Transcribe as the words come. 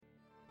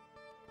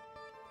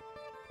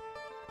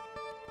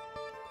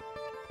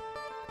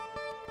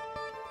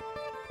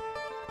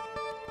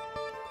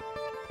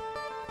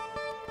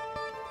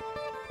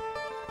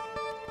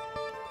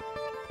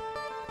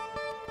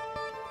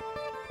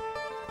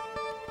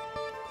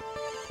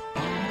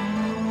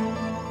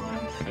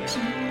Okay,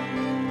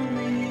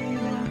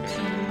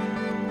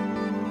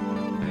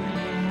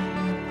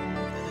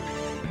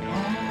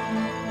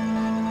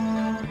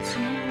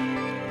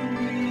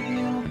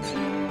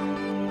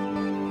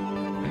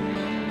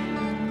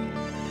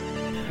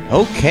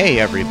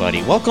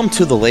 everybody, welcome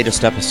to the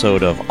latest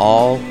episode of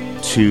All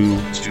Too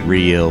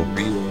Real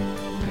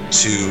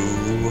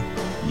 2.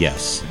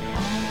 Yes.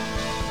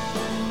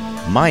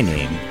 My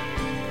name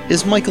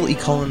is Michael E.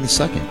 Cullen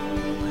II,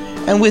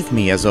 and with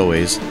me, as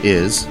always,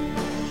 is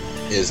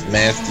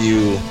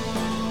Matthew.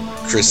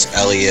 Chris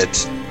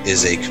Elliott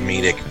is a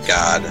comedic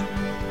god.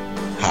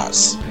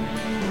 Haas.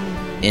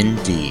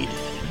 Indeed.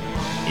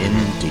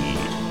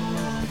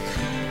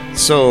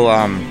 So,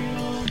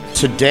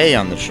 today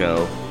on the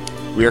show,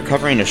 we are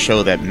covering a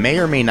show that may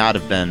or may not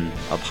have been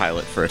a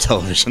pilot for a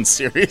television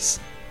series.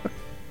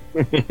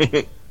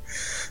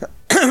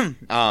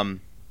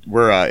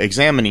 We're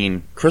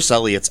examining Chris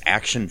Elliott's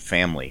Action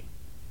Family,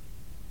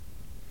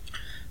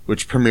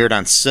 which premiered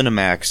on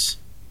Cinemax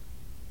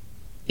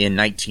in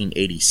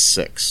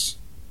 1986.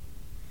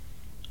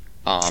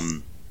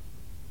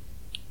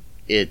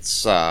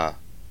 It's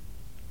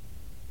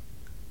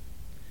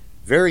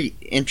very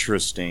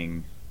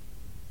interesting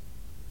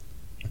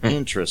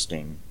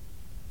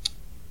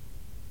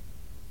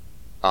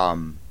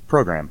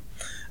program.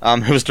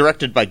 It was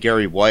directed by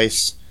Gary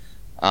Weiss,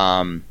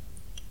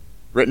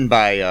 written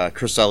by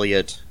Chris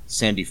Elliott,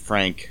 Sandy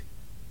Frank,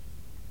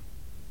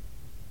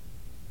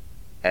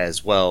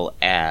 as well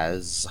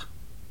as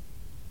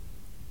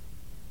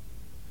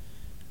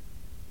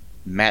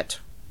Matt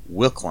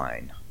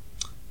Wilkline.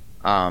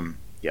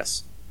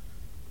 Yes.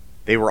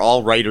 They were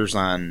all writers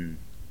on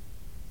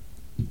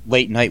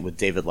Late Night with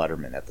David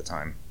Letterman at the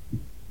time,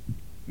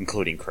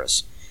 including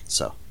Chris.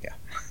 So, yeah.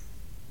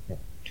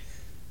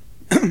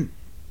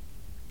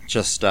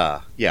 Just,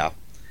 yeah.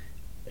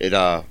 It's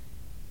a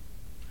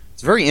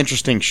very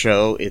interesting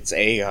show. It's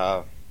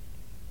a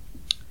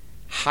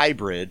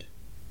hybrid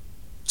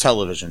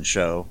television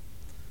show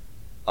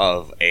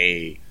of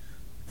a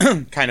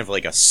kind of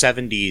like a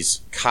 70s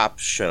cop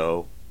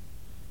show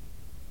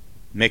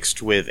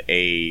mixed with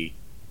a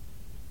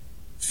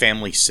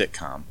family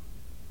sitcom.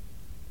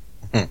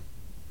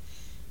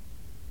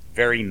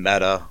 Very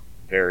meta,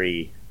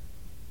 very,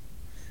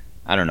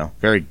 I don't know,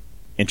 very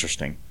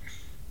interesting.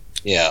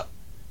 Yeah.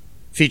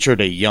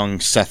 Featured a young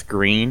Seth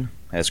Green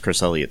as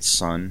Chris Elliott's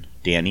son,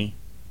 Danny.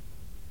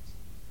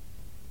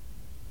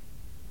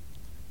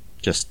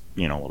 Just,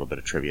 a little bit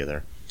of trivia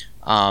there.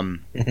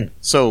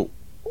 So,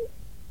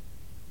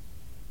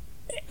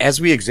 as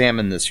we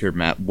examine this here,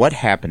 Matt, what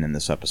happened in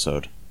this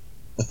episode?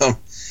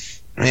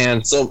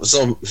 Man,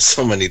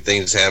 so many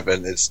things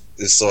happen. It's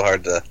so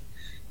hard to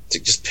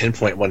just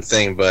pinpoint one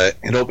thing, but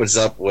it opens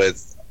up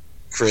with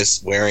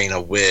Chris wearing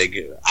a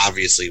wig,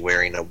 obviously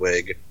wearing a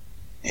wig.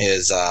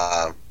 His,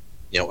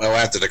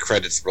 after the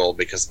credits roll,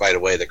 because, by the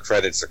way, the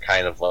credits are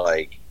kind of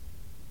like,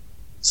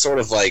 sort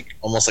of like,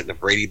 almost like the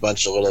Brady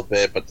Bunch a little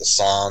bit, but the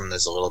song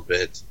is a little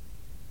bit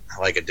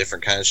like a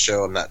different kind of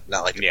show. Not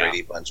like the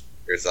Brady Bunch.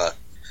 There's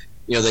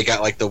they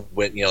got like the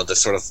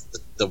sort of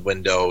the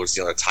windows,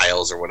 the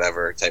tiles or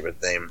whatever type of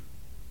thing.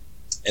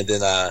 And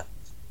then,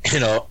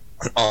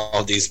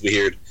 all these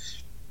weird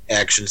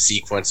action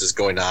sequences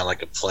going on,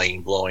 like a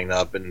plane blowing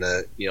up in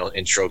the,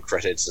 intro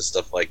credits and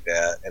stuff like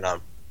that. And,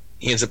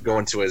 he ends up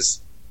going to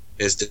his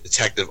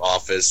detective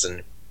office,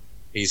 and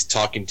he's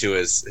talking to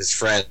his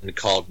friend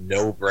called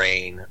No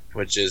Brain,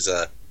 which is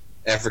a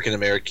African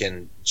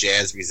American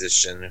jazz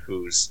musician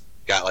who's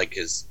got like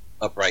his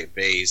upright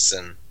bass,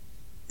 and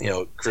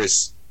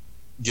Chris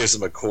gives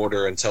him a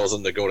quarter and tells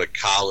him to go to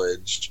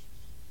college,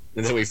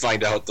 and then we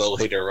find out though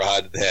later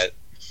on that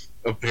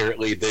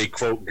apparently they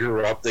quote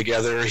grew up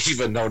together,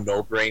 even though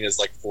No Brain is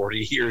like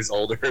 40 years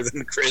older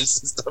than Chris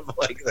and stuff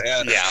like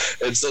that. Yeah.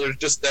 And so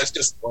that's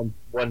just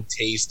one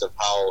taste of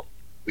how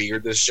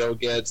weird this show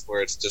gets,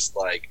 where it's just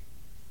like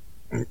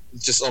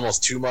just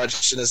almost too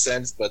much in a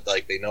sense, but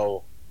like they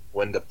know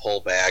when to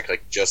pull back,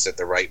 like just at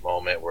the right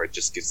moment where it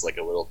just gets like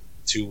a little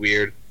too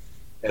weird.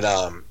 And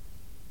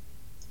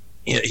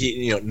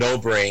he No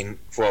Brain,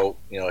 quote,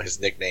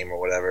 his nickname or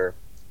whatever,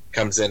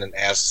 comes in and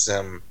asks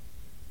him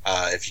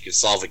if you could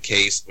solve a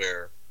case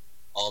where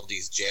all of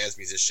these jazz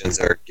musicians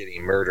are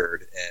getting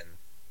murdered, and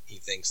he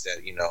thinks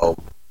that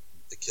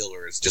the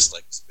killer is just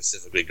like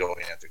specifically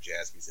going after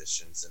jazz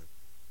musicians. And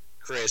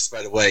Chris,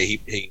 by the way,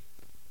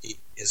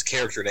 his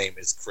character name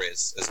is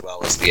Chris, as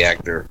well as the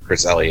actor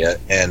Chris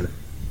Elliott, and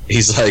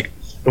he's like,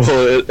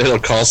 well, it'll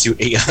cost you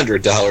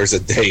 $800 a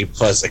day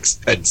plus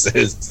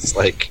expenses. It's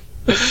like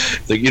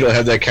you don't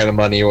have that kind of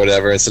money or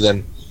whatever. And so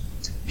then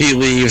he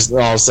leaves, and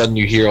all of a sudden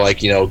you hear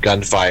like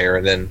gunfire,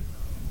 and then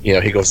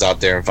he goes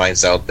out there and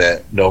finds out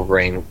that No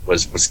Brain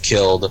was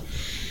killed.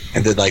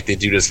 And then like they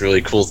do this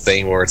really cool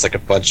thing where it's like a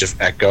bunch of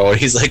echo, and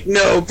he's like,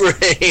 No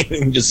Brain,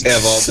 and just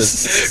have all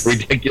this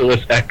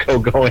ridiculous echo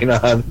going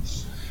on.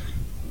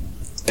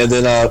 And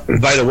then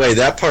by the way,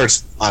 that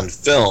part's on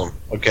film,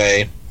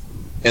 okay?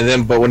 And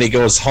then but when he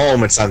goes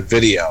home, it's on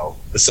video.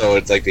 So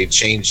it's like they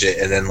change it,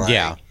 and then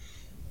like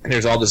and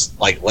there's all this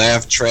like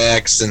laugh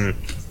tracks and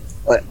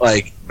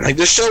like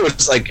this show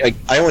is like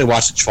I only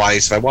watched it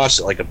twice. If I watched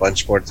it like a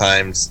bunch more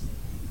times,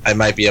 I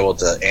might be able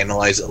to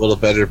analyze it a little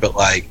better. But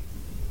like,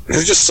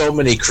 there's just so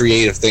many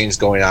creative things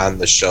going on in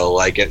the show.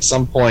 Like at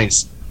some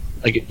points,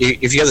 like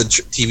if you have the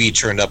TV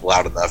turned up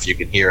loud enough, you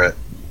can hear it.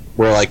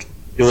 Where like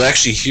you'll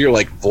actually hear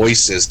like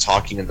voices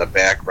talking in the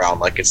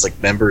background, like it's like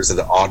members of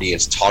the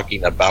audience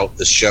talking about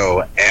the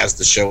show as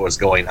the show is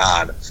going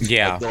on.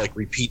 Yeah, like, they'll like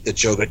repeat the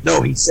joke, like,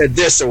 no, he said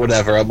this or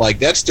whatever. I'm like,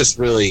 that's just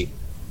really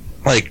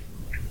like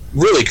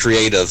really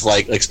creative,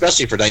 like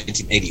especially for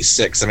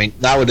 1986. I mean,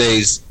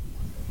 nowadays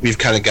we've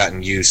kind of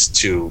gotten used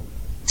to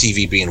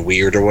TV being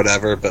weird or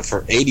whatever, but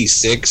for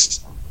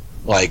 86,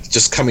 like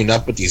just coming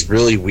up with these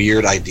really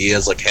weird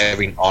ideas, like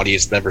having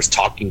audience members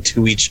talking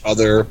to each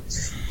other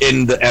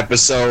in the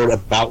episode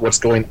about what's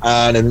going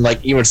on, and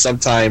like even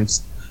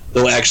sometimes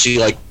they'll actually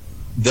like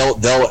they'll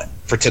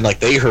pretend like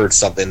they heard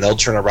something, they'll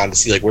turn around to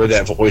see like where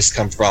that voice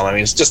come from. I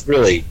mean, it's just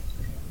really,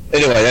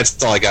 anyway,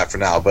 that's all I got for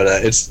now, but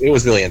it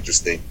was really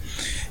interesting.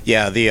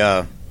 Yeah,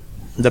 the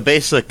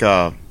basic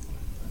quote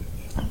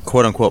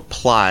unquote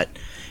plot,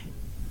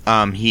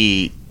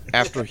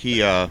 after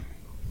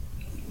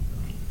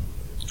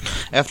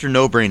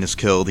No Brain is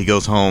killed, he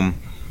goes home,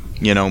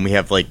 you know, and we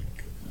have like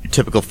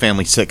typical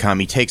family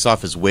sitcom. He takes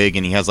off his wig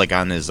and he has like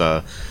on his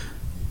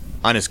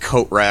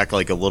coat rack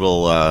like a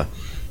little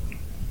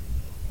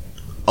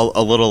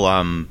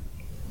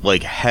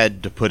like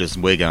head to put his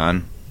wig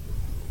on,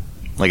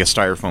 like a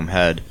styrofoam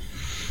head.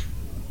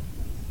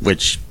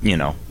 Which, you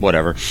know,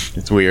 whatever.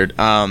 It's weird.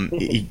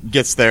 He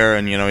gets there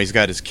and, you know, he's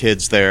got his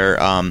kids there.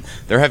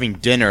 They're having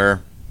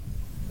dinner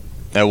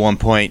at one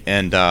point,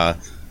 and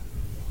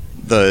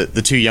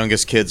the two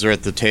youngest kids are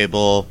at the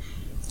table.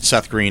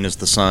 Seth Green is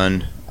the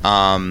son.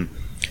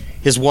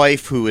 His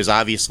wife, who is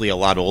obviously a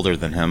lot older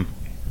than him,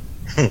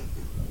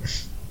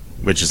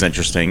 which is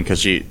interesting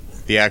because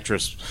the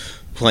actress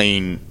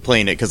playing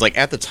it, because like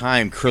at the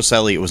time Chris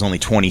Elliott was only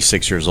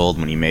 26 years old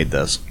when he made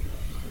this.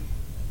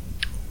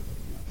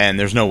 And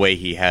there's no way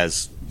he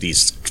has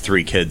these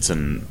 3 kids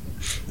and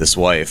this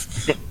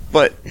wife.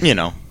 But, you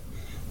know,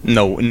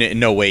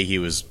 no way he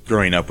was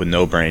growing up with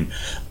No Brain.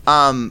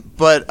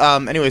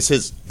 Anyways,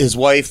 his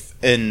wife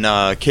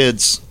and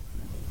kids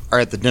are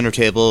at the dinner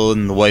table,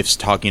 and the wife's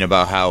talking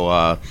about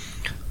how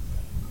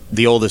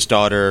the oldest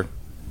daughter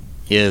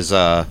is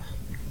kind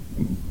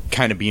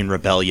of being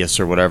rebellious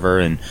or whatever,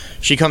 and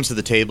she comes to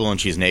the table and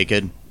she's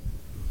naked.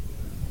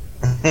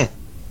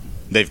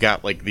 They've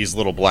got like these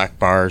little black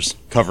bars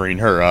covering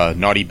her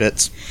naughty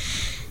bits,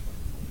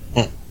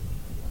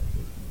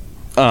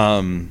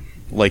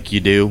 like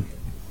you do,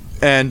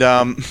 and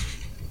I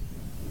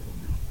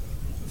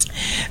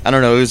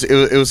don't know.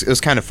 It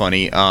was kind of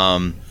funny.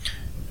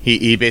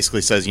 He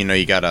basically says, you know,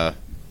 you gotta,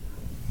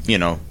 you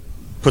know,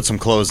 put some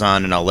clothes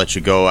on, and I'll let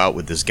you go out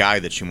with this guy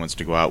that she wants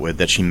to go out with,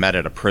 that she met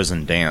at a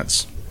prison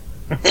dance.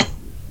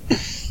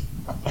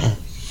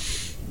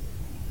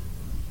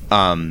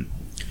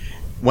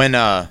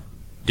 When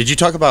did you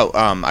talk about?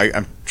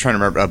 I'm trying to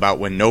remember about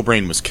when No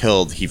Brain was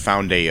killed. He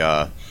found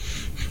a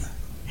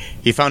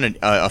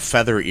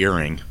feather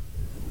earring.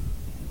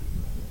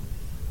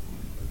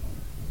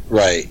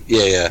 Right.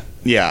 Yeah.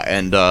 Yeah,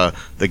 and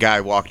the guy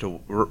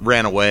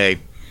ran away.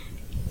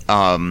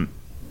 That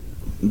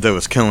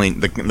was killing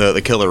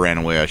the killer ran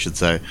away, I should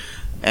say,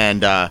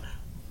 and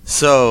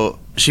so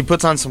she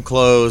puts on some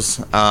clothes.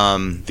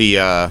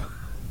 The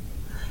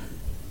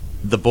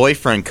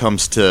boyfriend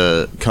comes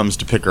to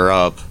pick her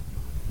up.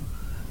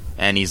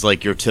 And he's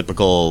like your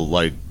typical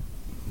like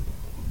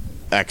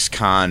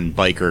ex-con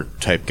biker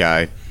type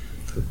guy,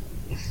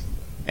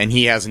 and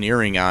he has an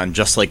earring on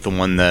just like the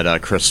one that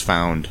Chris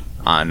found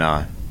on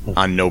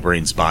No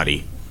Brain's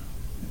body.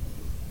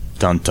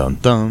 Dun dun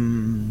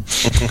dun.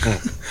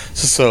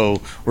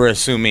 So we're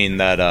assuming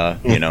that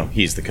you know,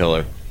 he's the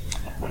killer.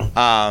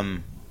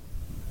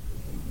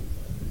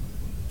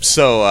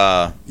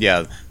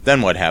 Yeah.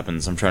 Then what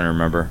happens? I'm trying to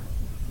remember.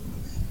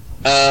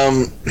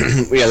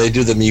 Yeah, they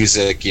do the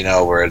music, you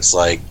know, where it's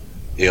like,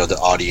 you know, the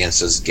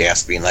audience is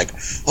gasping, like,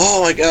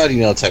 "Oh my god," you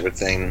know, type of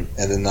thing.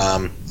 And then,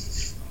 I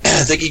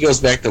think he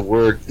goes back to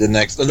work the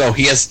next. No,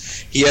 he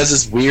has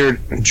this weird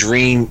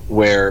dream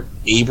where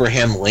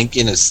Abraham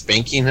Lincoln is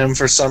spanking him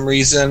for some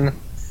reason.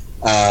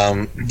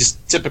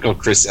 Just typical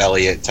Chris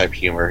Elliott type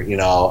humor, you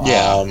know.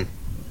 Yeah.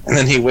 And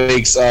then he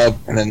wakes up,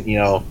 and then, you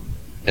know,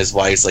 his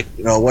wife's like,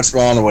 you know, what's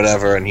wrong or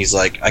whatever, and he's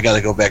like, I got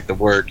to go back to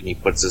work, and he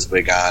puts his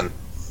wig on.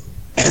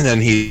 And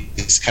then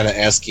he's kind of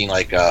asking,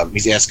 like,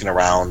 he's asking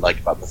around, like,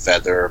 about the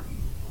feather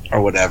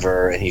or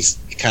whatever, and he's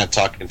kind of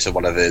talking to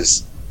one of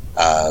his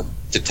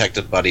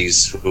detective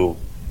buddies who,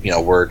 you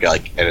know, work,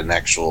 like, at an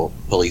actual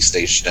police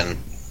station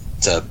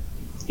to,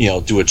 you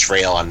know, do a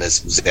trail on this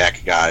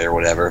Zach guy or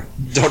whatever.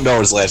 Don't know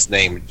his last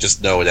name,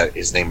 just know that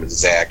his name is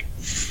Zach.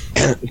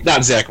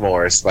 Not Zach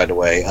Morris, by the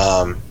way,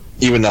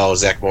 even though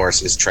Zach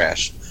Morris is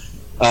trash.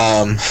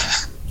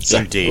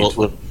 Indeed.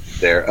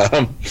 There.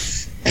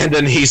 And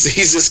then he's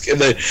just,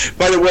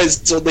 by the way,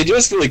 so they do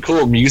this really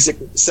cool music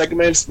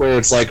segments where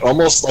it's like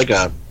almost like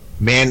a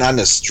man on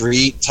the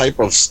street type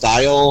of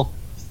style.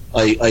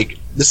 Like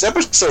this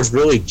episode is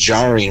really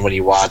jarring when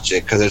you watch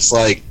it, because it's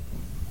like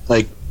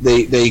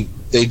they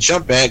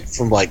jump back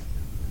from like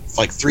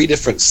 3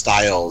 different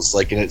styles,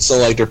 like, and it's so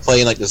like they're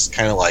playing like this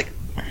kind of like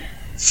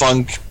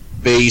funk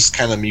bass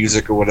kind of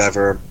music or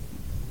whatever,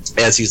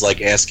 as he's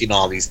like asking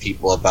all these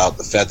people about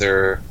the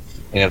feather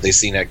and if they've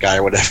seen that guy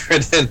or whatever.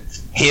 And then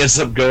he ends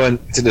up going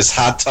to this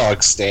hot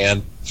dog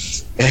stand,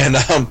 and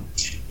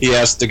he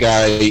asked the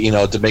guy, you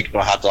know, to make him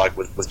a hot dog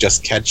with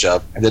just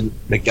ketchup. And then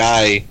the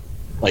guy,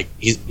 like,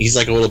 he's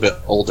like a little bit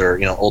older,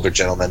 you know, older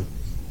gentleman.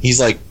 He's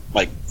like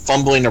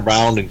fumbling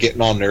around and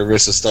getting all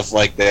nervous and stuff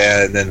like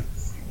that. And then,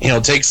 you know,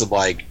 it takes him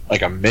like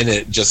a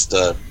minute just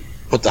to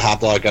put the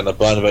hot dog on the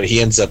bun, but he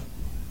ends up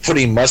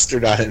putting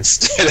mustard on it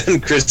instead.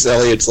 And Chris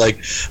Elliott's like,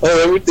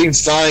 "Oh,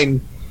 everything's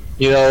fine.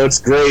 You know, it's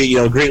great. You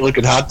know, great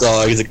looking hot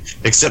dog." He's like,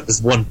 "Except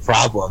this one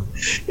problem.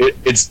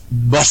 It's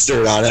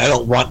mustard on it. I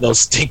don't want no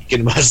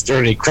stinking mustard."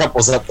 And he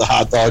crumples up the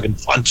hot dog and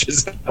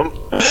punches him. And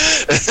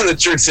it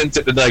turns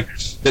into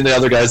then the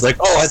other guy's like,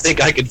 "Oh, I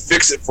think I can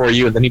fix it for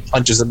you." And then he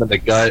punches him in the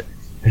gut.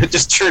 And it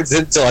just turns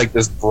into like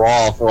this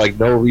brawl for like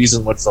no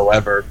reason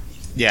whatsoever.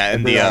 Yeah,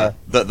 and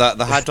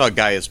the hot dog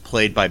guy is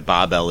played by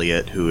Bob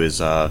Elliott, who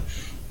is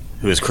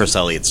Chris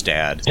Elliott's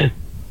dad.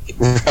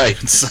 Right.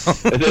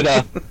 And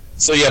then,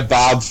 so yeah,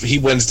 Bob, he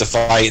wins the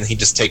fight and he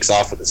just takes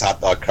off with his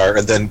hot dog cart,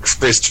 and then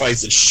Chris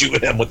tries to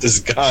shoot him with his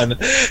gun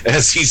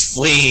as he's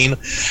fleeing,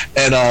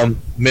 and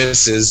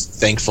misses,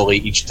 thankfully,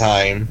 each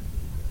time.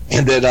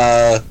 And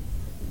then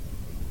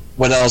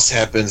what else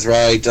happens,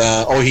 right?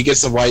 He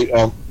gets a white,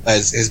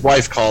 as his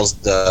wife calls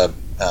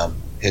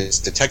his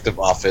detective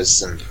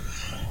office and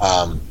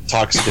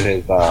talks to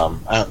his I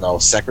don't know,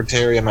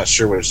 secretary. I'm not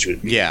sure what she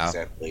would be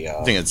exactly.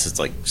 I think it's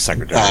like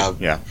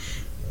secretary.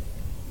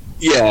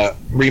 Yeah,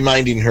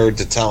 reminding her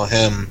to tell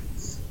him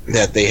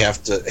that they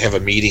have to have a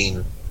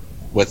meeting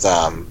with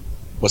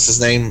what's his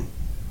name?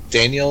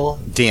 Danny,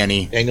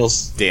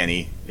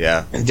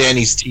 yeah. And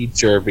Danny's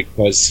teacher,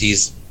 because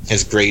his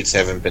grades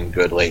haven't been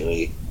good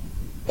lately.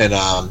 And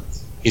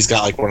he's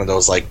got like one of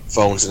those like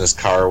phones in his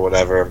car or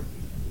whatever.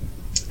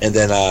 And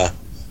then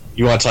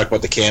you want to talk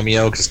about the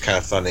cameo because it's kind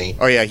of funny.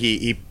 Oh yeah,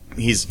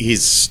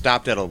 he's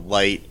stopped at a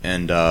light,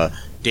 and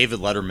David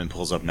Letterman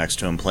pulls up next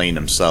to him playing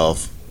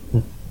himself,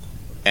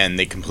 and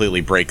they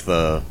completely break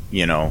the,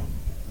 you know,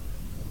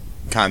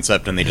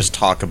 concept, and they just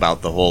talk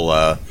about the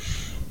whole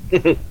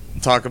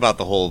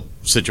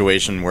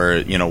situation where,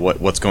 you know,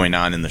 what's going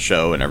on in the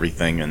show and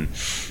everything, and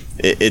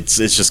it's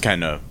just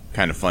kind of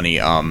funny.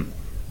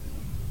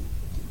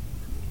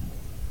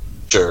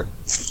 Sure.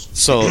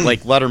 So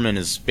like Letterman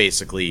is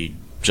basically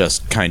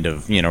just kind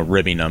of, you know,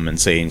 ribbing them and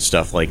saying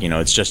stuff like, you know,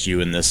 it's just you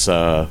in this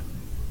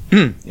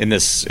in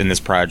this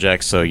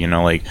project, so, you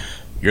know, like,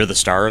 you're the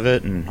star of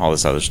it and all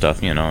this other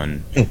stuff, you know,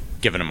 and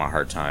giving him a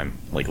hard time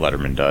like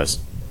Letterman does.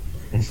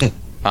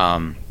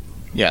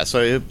 Yeah,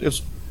 so it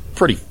was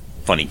pretty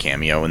funny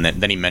cameo, and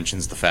then he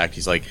mentions the fact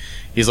he's like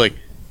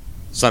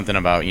something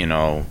about, you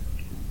know,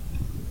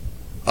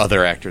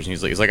 other actors, and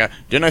he's like,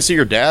 didn't I see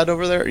your dad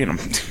over there, you know?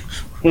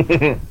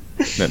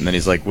 Then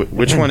he's like,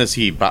 which one is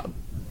he? What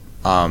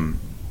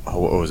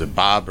was it,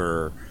 Bob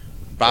or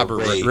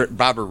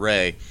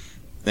Ray?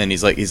 And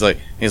he's like,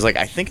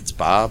 I think it's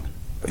Bob.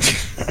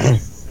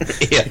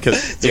 Yeah,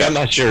 because I'm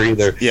not sure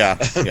either.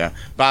 Yeah.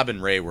 Bob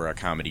and Ray were a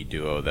comedy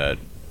duo that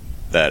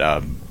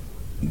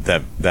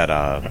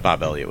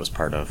Bob Elliott was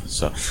part of.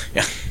 So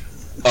yeah.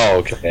 Oh,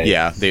 okay.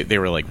 Yeah, they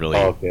were like really.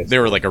 Oh, okay. They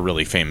were like a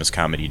really famous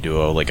comedy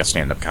duo, like a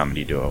stand-up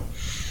comedy duo.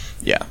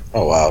 Yeah.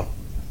 Oh wow.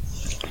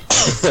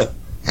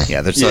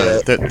 Yeah, there's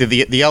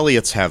the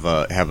Elliots have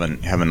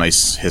a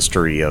nice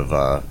history of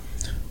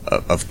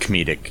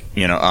comedic.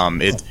 You know,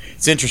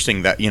 it's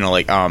interesting that, you know,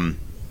 like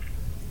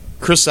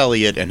Chris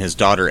Elliott and his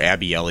daughter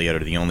Abby Elliott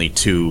are the only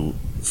two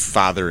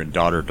father and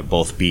daughter to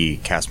both be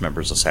cast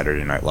members of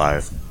Saturday Night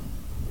Live.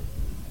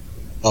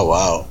 Oh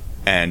wow!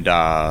 And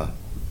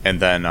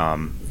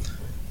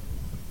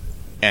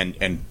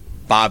then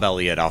Bob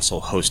Elliott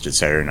also hosted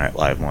Saturday Night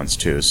Live once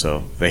too,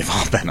 so they've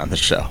all been on the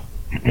show.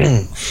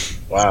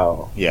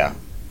 Wow! Yeah.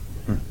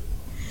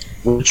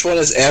 Which one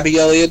is Abby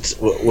Elliott?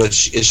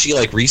 Is she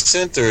like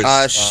recent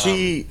or?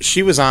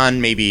 She was on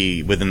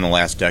maybe within the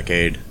last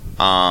decade.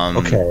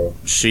 Okay.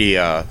 She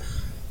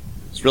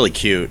it's really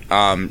cute.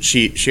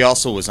 She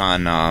also was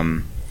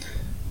on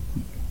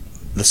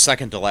the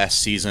second to last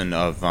season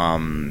of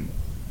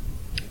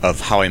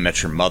How I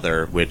Met Your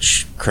Mother,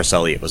 which Chris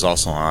Elliott was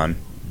also on.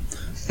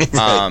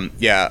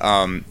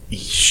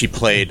 She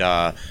played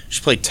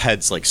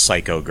Ted's like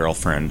psycho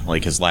girlfriend,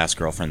 like his last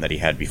girlfriend that he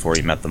had before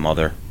he met the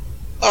mother.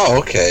 Oh,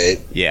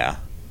 okay. Yeah.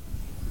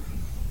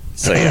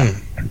 So yeah.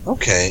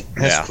 Okay,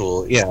 that's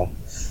cool. Yeah.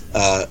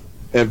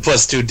 And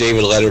plus, too,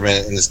 David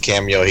Letterman in this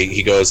cameo,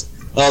 he goes,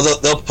 "Oh,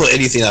 they'll put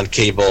anything on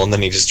cable," and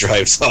then he just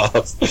drives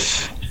off.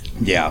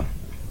 Yeah.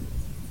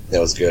 That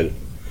was good.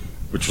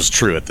 Which was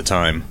true at the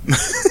time.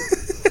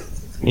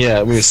 Yeah,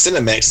 I mean,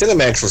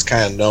 Cinemax was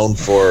kind of known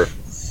for,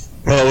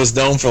 well, it was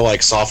known for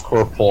like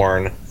softcore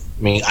porn.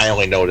 I mean, I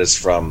only noticed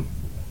from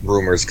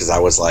rumors because I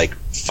was like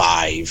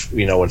 5,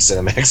 when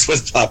Cinemax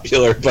was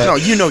popular. But no,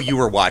 you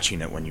were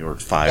watching it when you were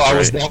 5. no, right? I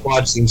was not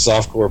watching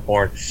softcore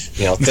porn.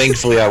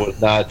 Thankfully, I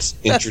was not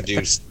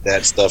introduced to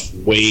that stuff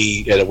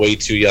at a way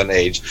too young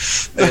age,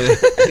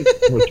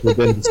 which would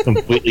then just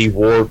completely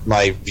warp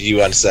my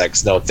view on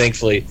sex. No,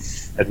 thankfully,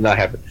 that did not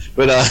happen.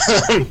 But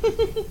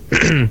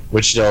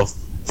which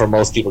for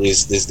most people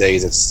these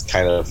days, it's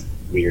kind of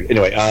weird.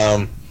 Anyway,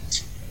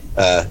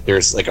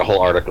 there's like a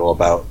whole article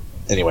about.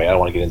 Anyway, I don't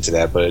want to get into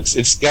that, but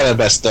it's kind of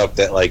messed up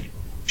that like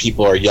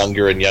people are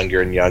younger and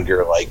younger and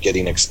younger, like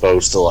getting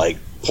exposed to like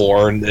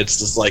porn. It's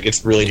just like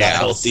it's really not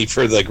healthy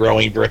for the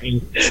growing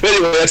brain. But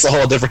anyway, that's a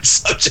whole different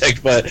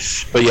subject. But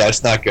yeah,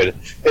 it's not good.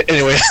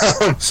 Anyway,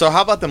 so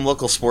how about them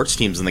local sports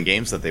teams and the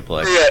games that they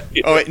play?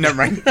 Yeah. Oh wait, never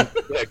mind. Yeah,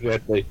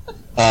 exactly.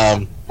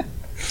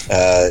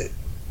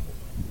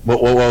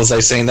 What was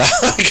I saying now?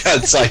 I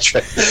got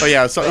sidetracked. Oh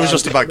yeah, so it was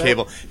just about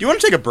cable. Do you want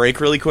to take a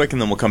break really quick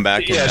and then we'll come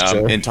back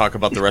and talk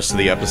about the rest of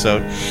the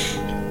episode?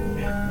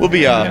 We'll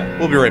be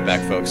right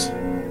back, folks.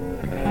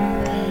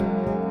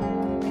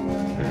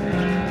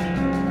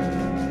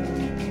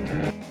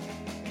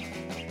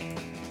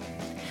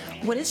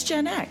 What is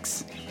Gen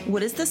X?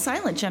 What is the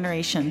silent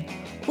generation?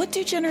 What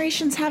do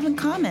generations have in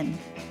common?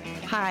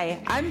 Hi,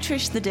 I'm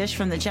Trish the Dish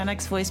from the Gen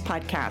X Voice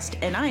podcast,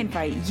 and I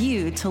invite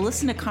you to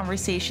listen to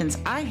conversations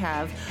I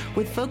have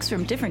with folks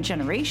from different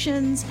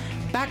generations,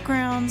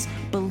 backgrounds,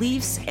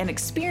 beliefs, and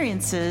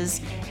experiences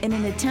in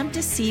an attempt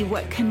to see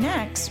what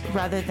connects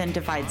rather than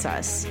divides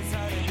us.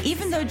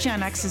 Even though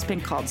Gen X has been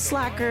called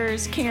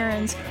slackers,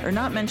 Karens, or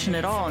not mentioned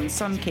at all in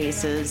some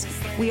cases,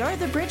 we are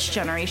the bridge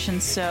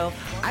generation, so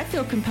I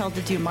feel compelled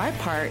to do my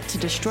part to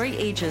destroy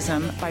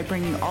ageism by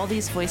bringing all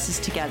these voices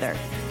together.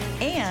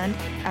 And,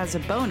 as a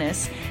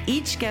bonus,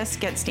 each guest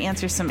gets to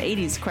answer some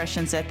 80s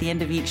questions at the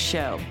end of each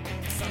show.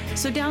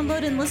 So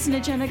download and listen to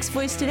Gen X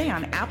Voice today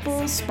on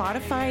Apple,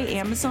 Spotify,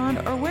 Amazon,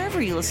 or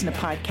wherever you listen to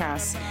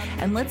podcasts.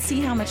 And let's see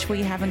how much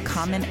we have in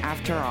common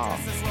after all.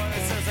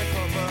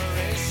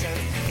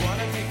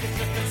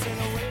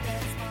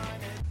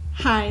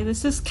 Hi,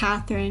 this is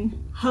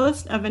Catherine,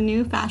 host of a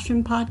new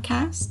fashion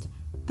podcast,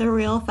 The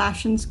Real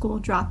Fashion School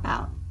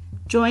Dropout.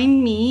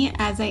 Join me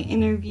as I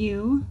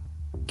interview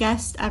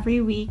guests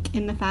every week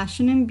in the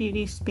fashion and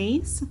beauty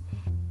space,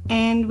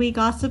 and we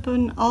gossip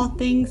on all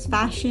things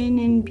fashion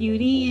and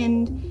beauty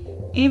and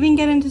even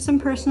get into some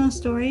personal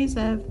stories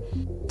of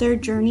their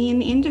journey in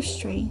the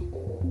industry.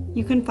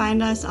 You can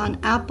find us on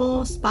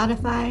Apple,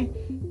 Spotify,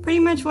 pretty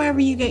much wherever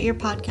you get your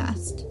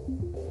podcast.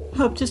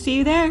 Hope to see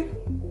you there.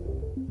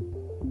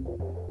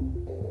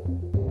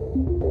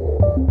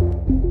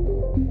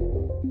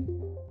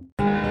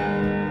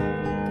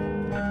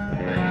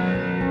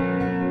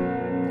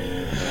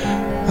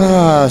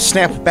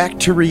 Snap back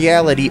to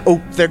reality. Oh,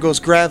 there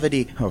goes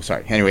gravity. Oh,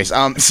 sorry. Anyways, so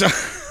I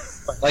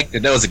like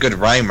that. That was a good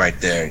rhyme right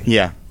there.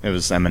 Yeah, it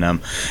was Eminem.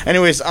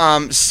 Anyways,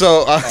 I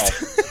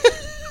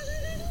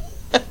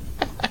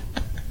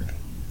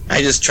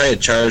just tried to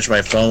charge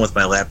my phone with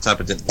my laptop.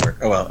 It didn't work.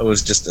 Oh well, it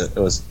was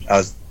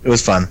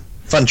fun.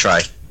 Fun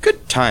try.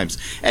 Good times.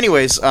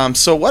 Anyways,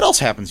 so what else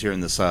happens here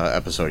in this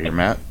episode here,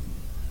 Matt?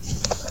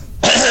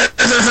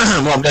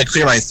 Well, I'm gonna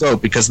clear my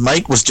throat because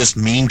Mike was just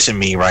mean to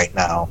me right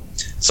now,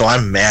 so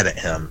I'm mad at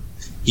him.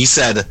 He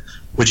said,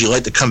 "Would you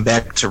like to come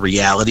back to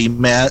reality,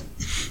 Matt?"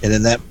 And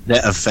then that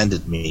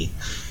offended me.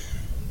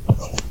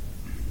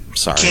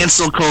 Sorry.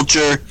 Cancel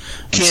culture.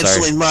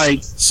 Canceling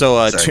Mike.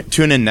 So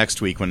tune in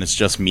next week when it's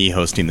just me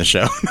hosting the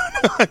show.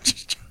 I'm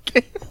just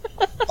joking.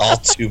 all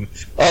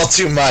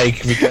to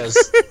Mike because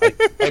I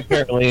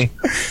apparently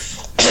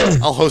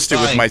I'll host it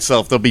with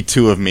myself. There'll be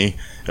 2 of me.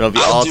 It'll be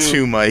all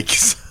 2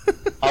 Mikes.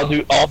 I'll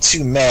do all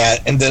 2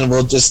 Matt, and then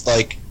we'll just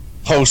like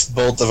post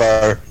both of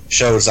our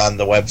shows on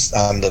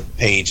the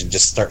page and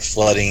just start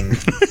flooding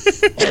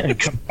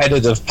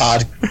competitive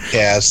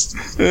podcasts,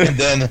 and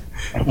then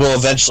we'll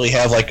eventually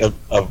have like a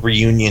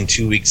reunion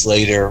 2 weeks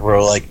later where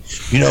we're like,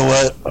 you know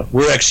what,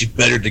 we're actually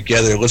better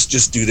together, let's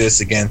just do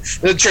this again.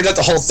 And it turned out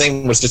the whole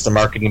thing was just a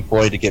marketing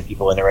ploy to get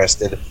people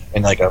interested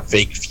in like a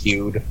fake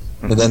feud,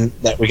 and then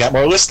that we got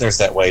more listeners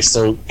that way.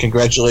 So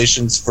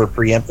congratulations for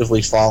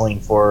preemptively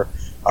falling for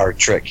our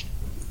trick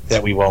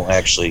that we won't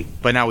actually.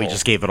 But now we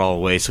just gave it all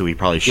away, so we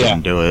probably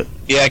shouldn't do it.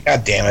 Yeah,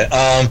 god damn it.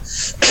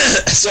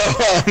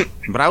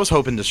 But I was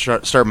hoping to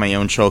start my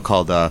own show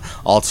called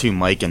All Two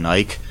Mike and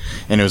Ike,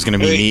 and it was going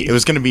to be me. It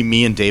was going to be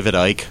me and David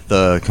Icke,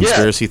 the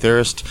conspiracy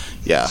theorist.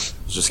 Yeah, it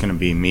was just going to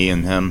be me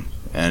and him,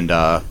 and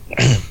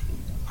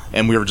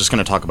and we were just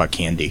going to talk about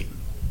candy.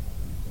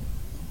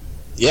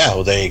 Yeah,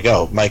 well, there you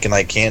go. Mike and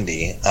Ike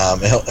candy. No,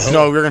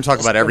 we were going to talk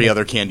about every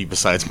other candy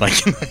besides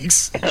Mike and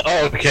Ike's.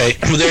 Oh, okay.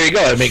 Well, there you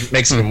go. It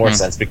makes even more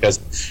sense because,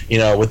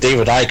 with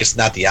David Icke, it's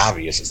not the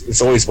obvious.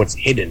 It's always what's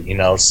hidden,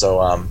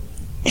 So,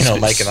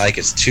 Mike and Ike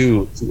is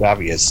too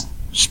obvious.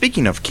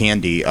 Speaking of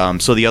candy,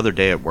 so the other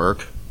day at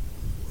work,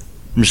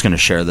 I'm just going to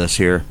share this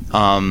here.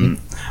 I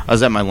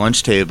was at my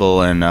lunch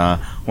table, and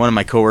one of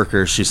my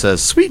coworkers, she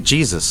says, "Sweet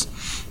Jesus."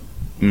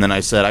 And then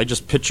I said, "I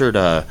just pictured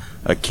a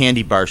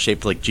candy bar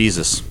shaped like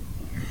Jesus."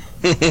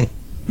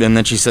 And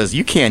then she says,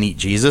 "You can't eat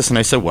Jesus." And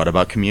I said, "What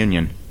about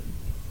communion?"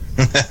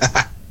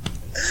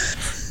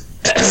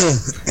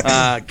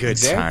 Good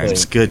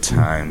times, good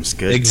times,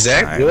 good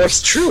Exactly. times.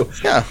 That's true.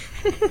 Yeah.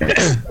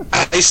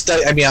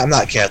 I mean, I'm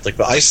not Catholic,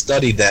 but I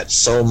studied that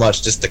so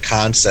much, just the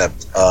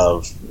concept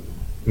of,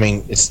 I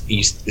mean, it's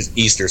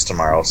Easter's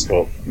tomorrow,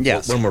 so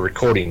Yes. when we're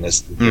recording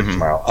this Mhm.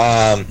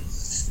 tomorrow.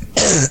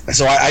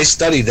 So I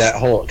studied that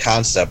whole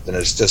concept, and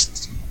it's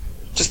just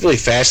really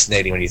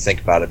fascinating when you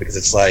think about it, because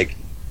it's like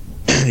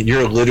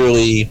you're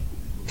literally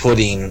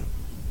putting,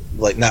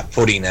 like, not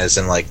pudding as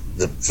in like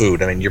the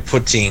food. I mean, you're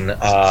putting.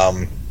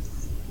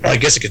 I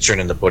guess it could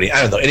turn into pudding.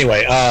 I don't know.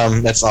 Anyway,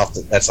 that's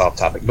off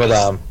topic.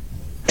 But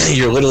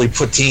you're literally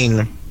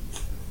putting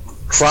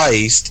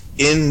Christ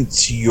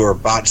into your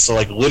body. So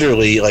like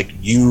literally, like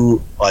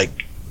you're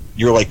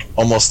like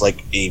almost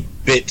like a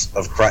bit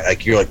of Christ.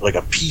 Like you're like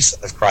a piece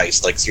of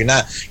Christ. Like, so you're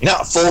not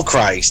full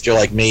Christ. You're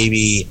like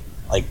maybe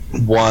like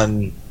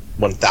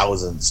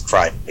 1/1000th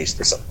Christ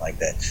or something like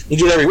that. You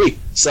do it every week.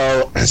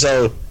 So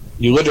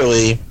you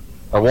literally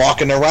are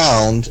walking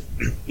around,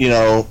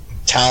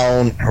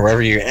 town or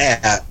wherever you're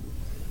at,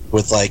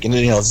 with like, and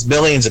there's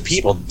millions of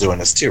people doing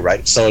this too,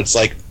 right? So it's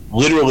like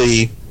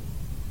literally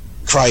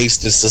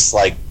Christ is just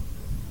like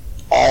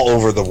all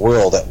over the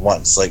world at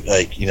once. Like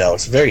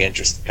it's a very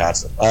interesting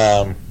concept.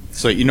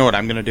 So you know what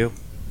I'm gonna do?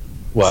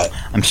 What?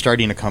 I'm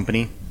starting a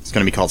company. It's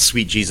gonna be called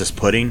Sweet Jesus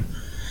Pudding,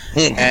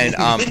 and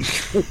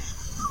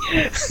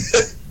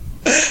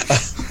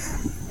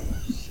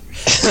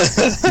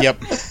yep,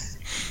 it's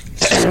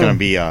just gonna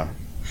be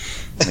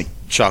like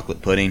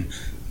chocolate pudding.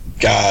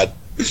 God.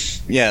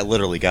 Yeah,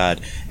 literally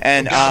God.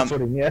 And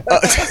Pudding, yeah.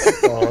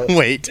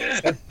 wait.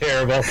 That's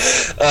terrible.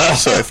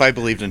 So if I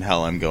believed in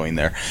hell, I'm going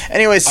there.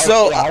 Anyway,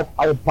 so I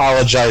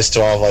apologize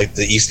to all like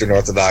the Eastern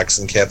Orthodox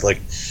and Catholic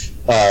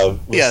listeners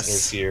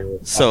Yes. here.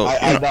 So,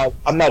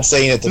 I'm not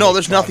saying it. no,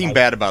 there's nothing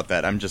bad about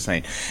that. I'm just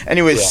saying.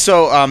 Anyways, Yeah.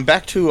 so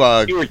back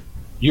to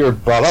You were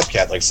brought up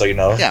Catholic, so you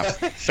know. yeah,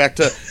 back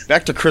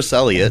to Chris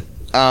Elliott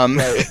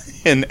Right.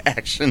 in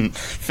Action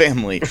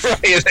Family.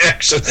 Right, in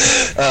action.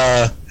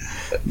 I'm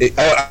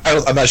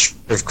not sure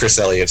if Chris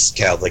Elliott's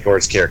Catholic or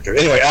his character.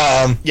 Anyway,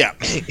 Yeah,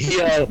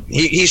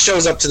 he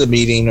shows up to the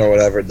meeting or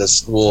whatever, the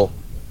school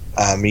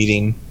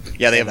meeting.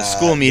 yeah, they have a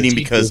school the meeting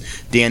teacher- because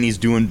Danny's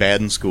doing bad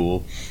in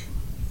school.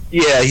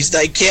 Yeah, he's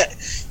like can't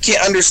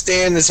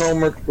understand his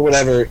homework or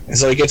whatever, and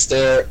so he gets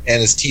there, and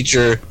his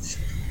teacher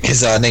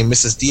is named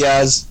Mrs.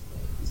 Diaz,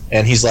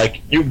 and he's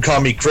like, "You can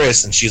call me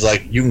Chris," and she's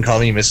like, "You can call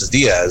me Mrs.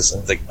 Diaz," and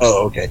it's like,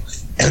 "Oh, okay,"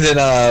 and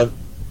then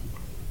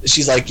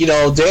she's like,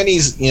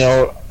 Danny's,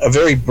 a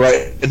very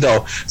bright,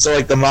 so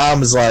like the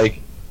mom is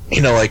like,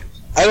 like,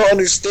 I don't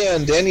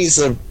understand, Danny's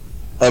a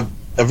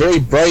very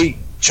bright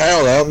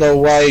child, I don't know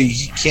why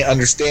he can't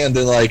understand,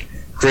 and like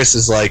Chris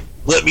is like,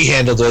 let me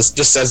handle this,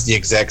 just says the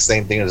exact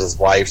same thing as his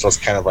wife, so it's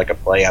kind of like a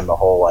play on the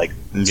whole like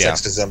Yeah.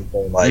 sexism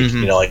thing, like,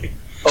 Mhm. like,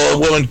 oh, a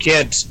woman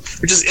can't,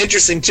 which is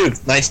interesting too,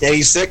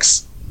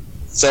 1986,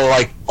 so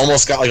like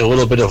almost got like a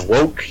little bit of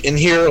woke in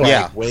here, like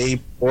Yeah. way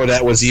before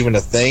that was even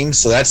a thing,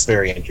 so that's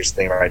very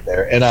interesting right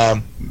there.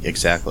 And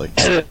Exactly.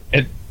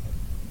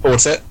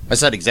 what's that? I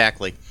said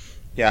exactly.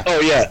 Oh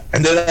yeah,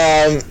 and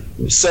then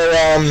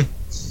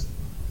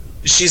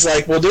she's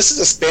like, well, this is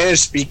a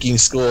Spanish-speaking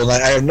school,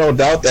 and I have no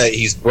doubt that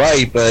he's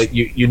bright, but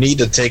you need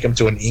to take him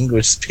to an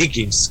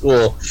English-speaking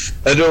school.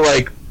 And they're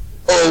like,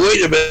 oh,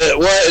 wait a minute,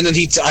 what? And then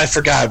I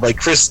forgot, like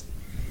Chris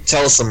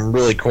tells some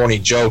really corny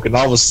joke, and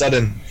all of a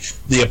sudden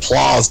the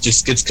applause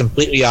just gets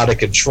completely out of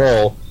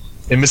control.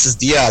 And Mrs.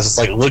 Diaz is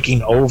like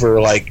looking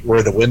over like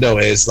where the window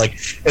is, like,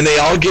 and they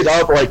all get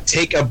up, like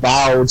take a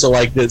bow to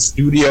like the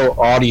studio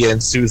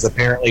audience who's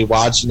apparently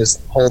watching this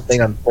whole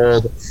thing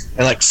unfold,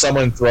 and like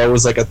someone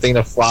throws like a thing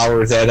of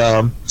flowers at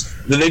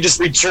then they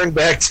just return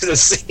back to the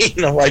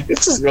scene. I'm like,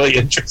 this is really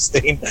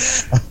interesting.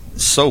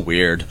 So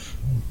weird.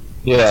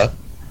 Yeah.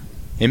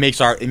 It makes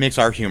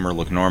our humor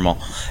look normal.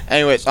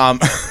 Anyways,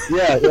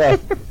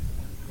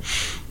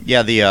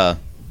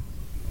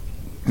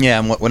 Yeah.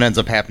 and what ends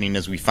up happening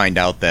is we find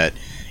out that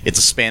it's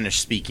a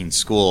Spanish-speaking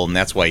school, and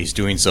that's why he's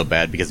doing so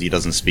bad, because he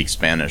doesn't speak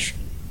Spanish.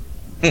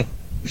 Yep.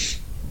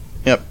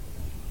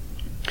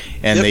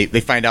 And Yep.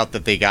 they find out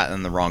that they got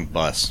on the wrong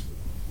bus.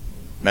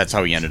 That's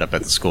how he ended up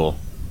at the school.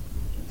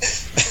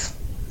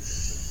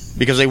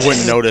 Because they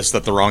wouldn't notice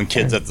that the wrong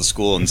kid's at the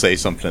school and say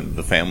something to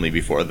the family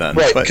before then.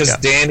 Right, But, because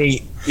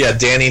yeah.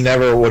 Danny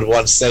never would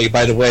once say,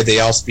 by the way, they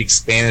all speak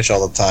Spanish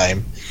all the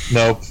time.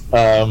 Nope.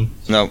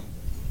 No.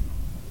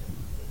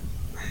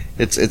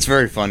 It's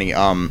very funny.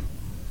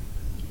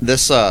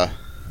 This so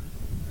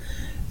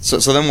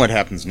then what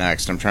happens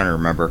next? I'm trying to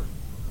remember.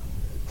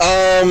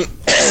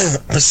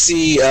 Let's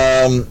see.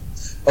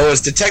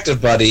 His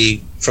detective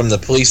buddy from the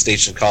police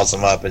station calls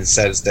him up and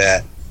says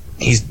that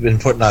he's been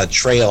putting on a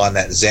trail on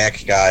that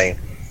Zach guy,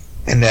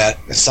 and that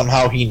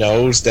somehow he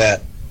knows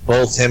that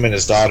both him and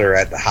his daughter are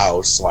at the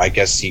house. So I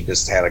guess he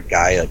just had a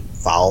guy like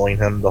following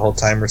him the whole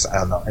time, or I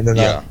don't know. And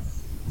then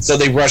so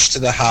they rush to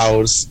the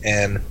house,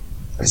 and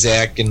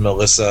Zach and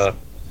Melissa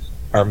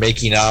are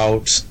making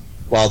out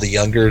while the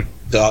younger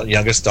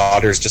youngest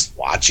daughter is just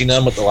watching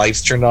them with the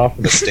lights turned off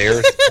and the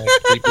stairs.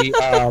 Creepy.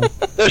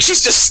 No,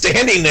 she's just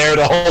standing there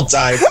the whole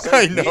time.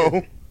 I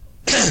know.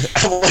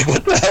 I'm like,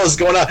 what the hell is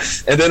going on?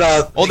 And then,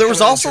 there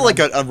was also like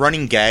a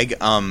running gag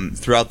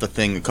throughout the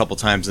thing a couple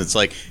times. It's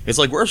like,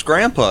 where's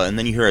Grandpa? And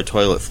then you hear a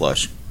toilet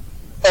flush.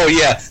 Oh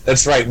yeah,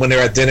 that's right. When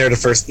they're at dinner, the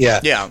first,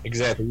 yeah,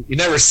 exactly. You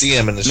never see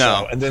him in the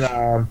show. And then,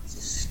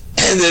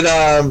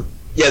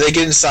 yeah, they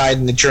get inside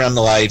and they turn on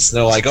the lights and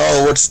they're like,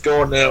 "Oh, what's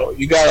going on?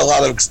 You got a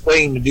lot of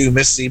explaining to do,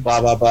 Missy."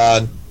 Blah blah blah.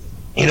 And,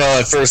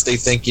 at first they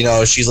think,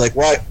 she's like,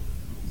 "Why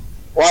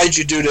did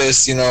you do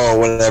this?" Or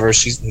whatever.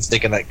 She's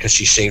thinking that because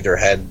she shaved her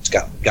head, and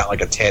got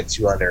like a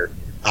tattoo on her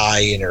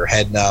eye and her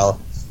head now,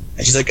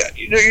 and she's like,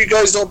 "You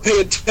guys don't pay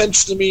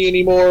attention to me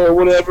anymore, or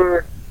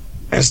whatever."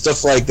 And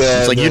stuff like that.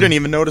 It's like, you didn't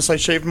even notice I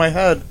shaved my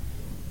head.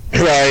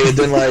 Right, and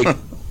then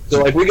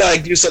they're like, "We gotta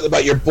do something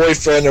about your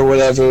boyfriend or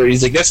whatever."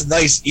 He's like, "That's a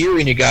nice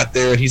earring you got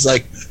there." And he's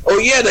like, "Oh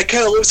yeah, that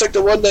kind of looks like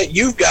the one that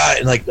you've got."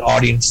 And like the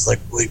audience is like,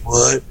 "Wait,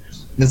 what?"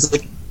 And it's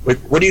like, "Wait,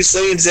 what are you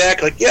saying,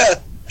 Zach?" Like, "Yeah,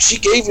 she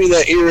gave me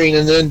that earring,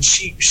 and then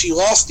she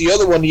lost the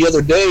other one the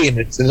other day." And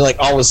then like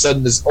all of a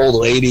sudden, this old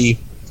lady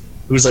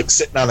who's like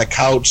sitting on a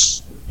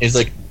couch is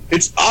like,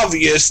 "It's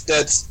obvious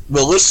that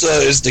Melissa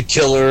is the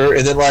killer."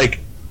 And then like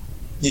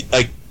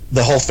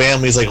the whole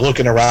family's like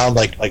looking around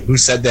like who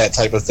said that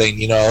type of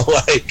thing,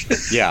 like,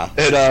 yeah.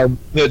 And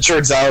it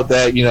turns out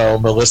that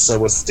Melissa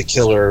was the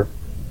killer,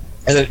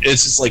 and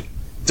it's just like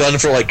done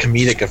for like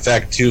comedic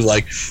effect too,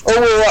 like,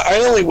 "Oh well, I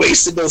only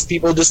wasted those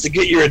people just to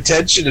get your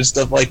attention," and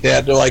stuff like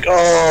that. They're like,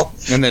 "Oh,"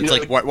 and then it's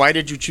like, why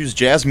did you choose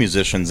jazz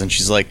musicians? And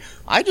she's like,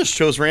 "I just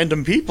chose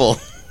random people."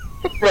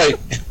 Right.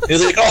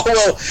 It's like, "Oh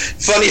well,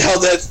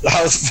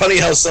 funny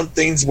how some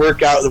things work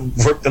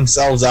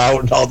themselves out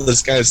and all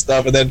this kind of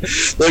stuff." And then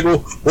like, "Well,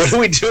 what do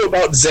we do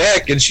about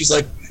Zach?" And she's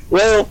like,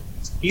 "Well,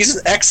 he's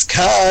an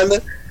ex-con,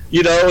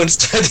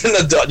 Instead,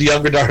 the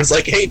younger daughter's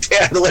like, "Hey,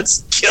 Dad,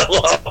 let's kill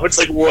him." It's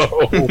like,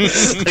 whoa,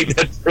 like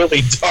that's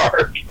really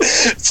dark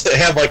to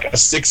have like a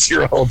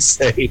 6-year-old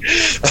say.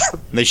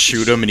 They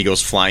shoot him and he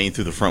goes flying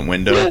through the front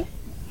window. Yeah.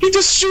 He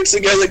just shoots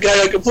the guy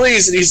like,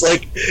 "Please," and he's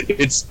like,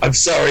 "I'm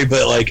sorry,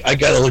 but like I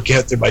gotta look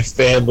after my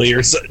family,"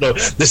 or something. "No,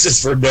 this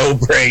is for No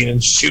Brain,"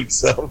 and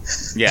shoots him.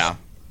 Yeah.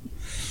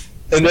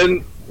 And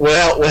then what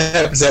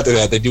happens after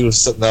that? They do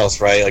something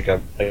else, right? Like a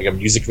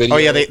music video. Oh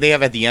yeah, they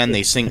have at the end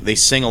they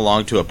sing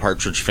along to a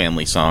Partridge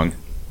Family song.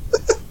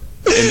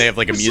 And they have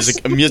like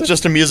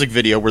just a music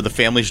video where the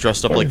family's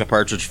dressed up like the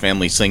Partridge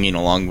Family singing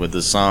along with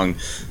the song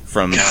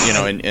from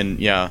and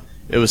yeah.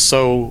 It was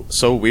so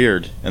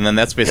weird, and then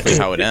that's basically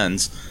how it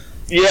ends.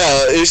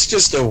 Yeah, it's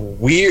just a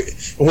weird.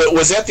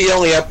 Was that the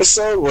only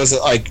episode? Was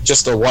it like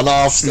just a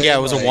one-off thing? Yeah,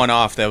 it was a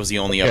one-off. That was the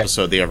only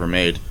episode they ever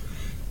made.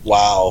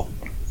 Wow.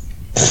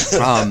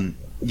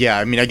 Yeah,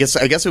 I mean, I guess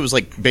it was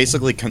like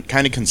basically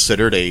kind of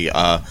considered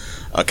a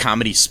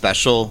comedy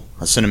special,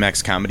 a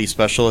Cinemax comedy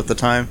special at the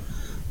time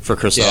for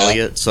Chris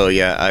Elliott. So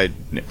yeah,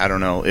 I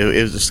don't know.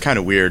 It was just kind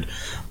of weird. Do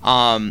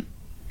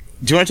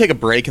you want to take a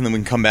break and then we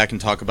can come back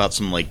and talk about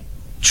some like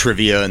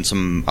trivia and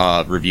some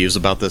reviews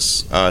about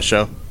this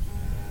show?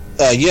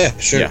 Yeah,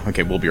 sure. Yeah,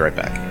 okay, we'll be right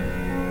back.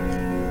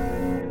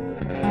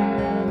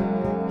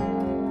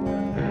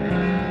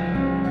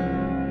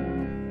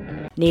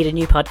 Need a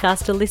new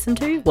podcast to listen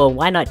to? Well,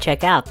 why not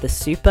check out the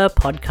Super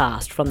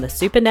Podcast from the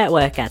Super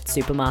Network at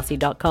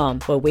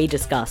supermarcy.com, where we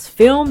discuss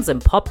films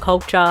and pop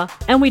culture,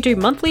 and we do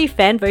monthly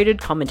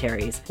fan-voted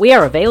commentaries. We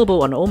are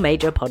available on all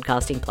major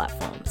podcasting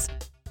platforms.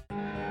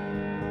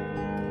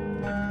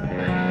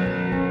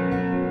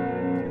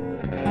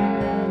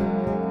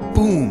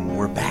 Boom,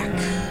 we're back.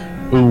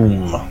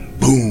 Boom.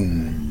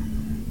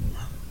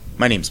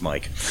 My name's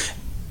Mike.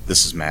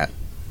 This is Matt.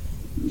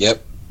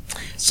 Yep.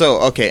 So,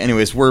 okay,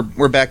 anyways,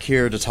 we're back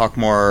here to talk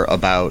more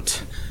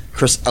about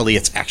Chris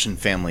Elliott's Action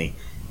Family.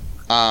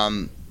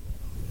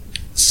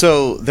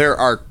 So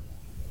there's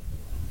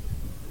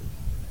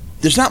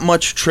not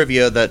much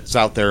trivia that's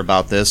out there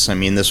about this. I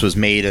mean, this was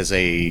made as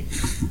a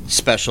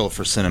special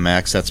for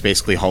Cinemax. That's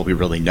basically all we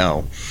really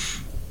know.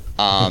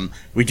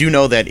 We do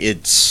know that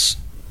it's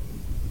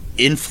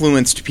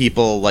influenced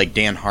people like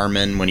Dan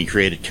Harmon when he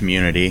created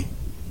Community.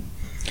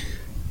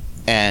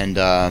 And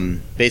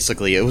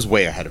basically, it was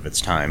way ahead of its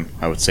time.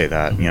 I would say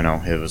that,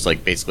 it was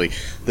like basically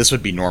this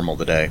would be normal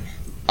today.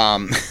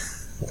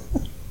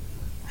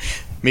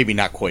 Maybe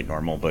not quite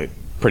normal, but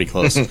pretty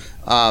close. Do you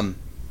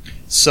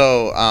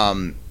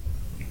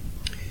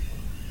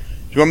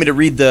want me to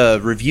read the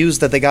reviews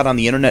that they got on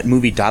the Internet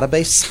Movie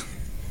Database?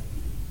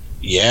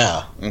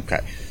 Yeah.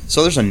 Okay.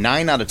 So there's a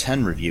 9 out of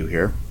 10 review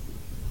here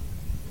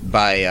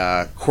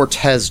by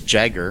Cortez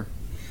Jagger.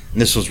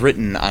 And this was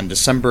written on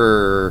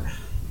December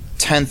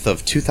 10th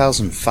of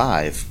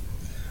 2005.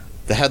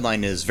 The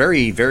headline is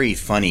 "Very, very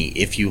funny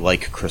if you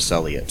like Chris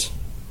Elliott."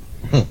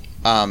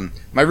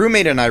 My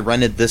roommate and I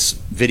rented this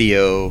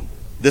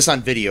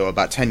on video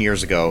about 10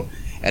 years ago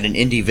at an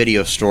indie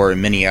video store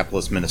in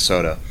Minneapolis,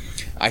 Minnesota.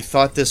 I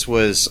thought this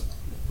was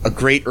a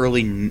great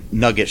early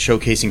nugget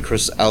showcasing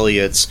Chris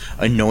Elliott's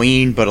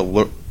annoying but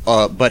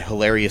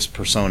hilarious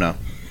persona.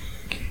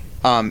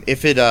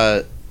 If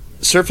it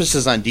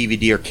surfaces on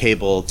DVD or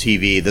cable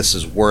TV, this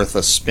is worth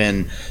a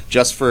spin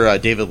just for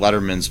David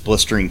Letterman's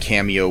blistering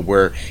cameo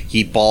where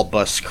he ball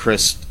busts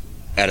Chris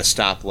at a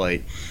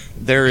stoplight.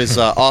 There is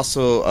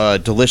also a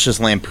delicious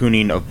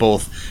lampooning of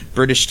both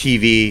British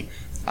TV.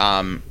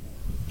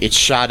 It's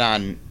shot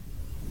on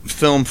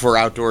film for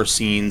outdoor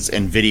scenes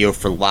and video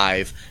for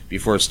live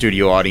before a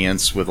studio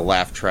audience with a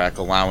laugh track,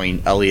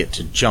 allowing Elliot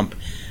to jump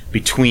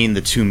between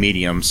the two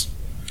mediums,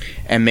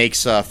 and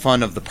makes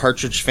fun of the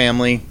Partridge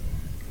Family.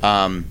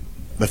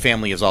 The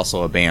family is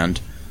also a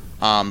band.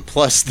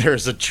 Plus,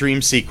 there's a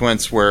dream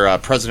sequence where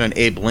President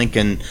Abe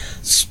Lincoln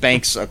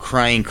spanks a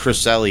crying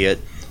Chris Elliott.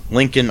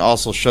 Lincoln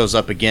also shows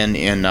up again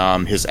in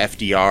his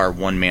FDR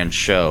one-man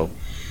show.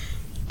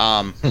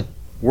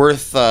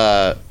 Worth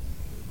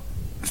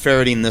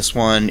ferreting this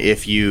one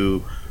if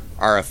you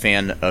are a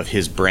fan of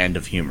his brand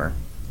of humor.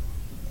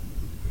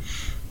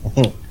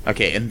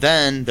 Okay, and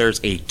then there's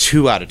a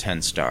 2 out of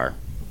 10 star.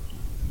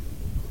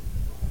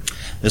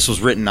 This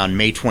was written on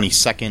May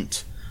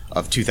 22nd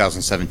of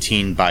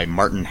 2017 by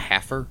Martin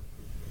Haffer.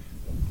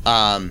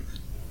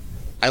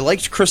 I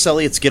liked Chris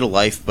Elliott's Get a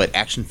Life, but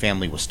Action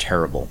Family was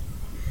terrible.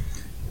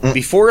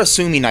 Before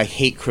assuming I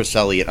hate Chris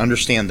Elliott,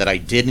 understand that I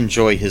did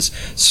enjoy his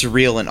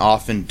surreal and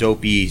often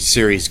dopey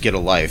series Get a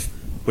Life,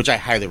 which I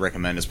highly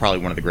recommend. Is probably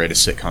one of the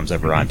greatest sitcoms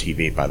ever on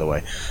TV, by the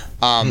way,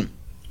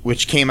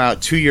 which came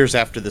out 2 years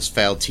after this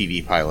failed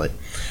TV pilot.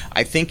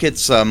 I think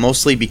it's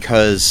mostly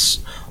because,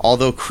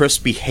 although Chris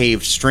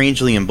behaved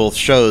strangely in both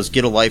shows,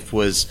 Get a Life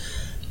was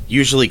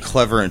usually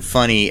clever and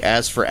funny.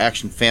 As for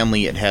Action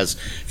Family, it has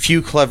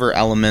few clever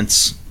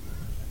elements,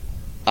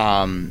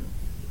 but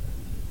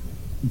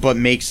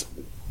makes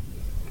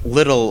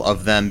little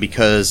of them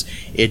because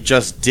I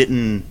just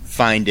didn't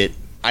find it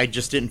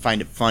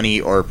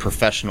funny or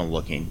professional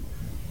looking.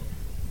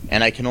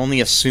 And I can only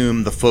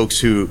assume the folks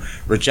who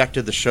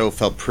rejected the show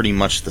felt pretty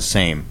much the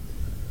same.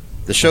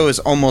 The show is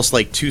almost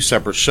like two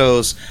separate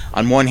shows.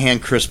 On one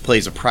hand, Chris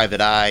plays a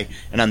private eye,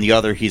 and on the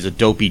other, he's a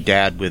dopey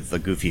dad with a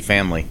goofy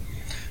family,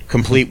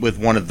 complete with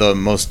one of the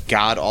most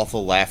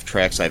god-awful laugh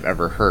tracks I've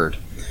ever heard.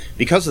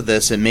 Because of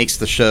this, it makes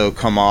the show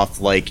come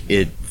off like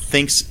it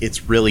thinks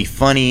it's really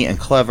funny and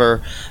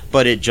clever,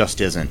 but it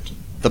just isn't.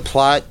 The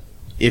plot,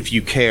 if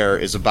you care,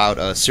 is about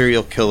a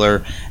serial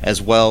killer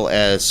as well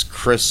as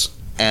Chris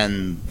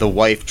and the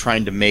wife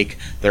trying to make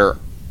their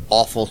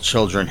awful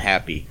children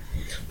happy.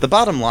 The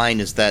bottom line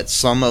is that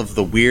some of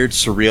the weird,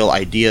 surreal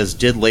ideas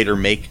did later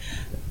make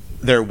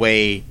their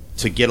way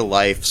to Get a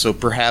Life, so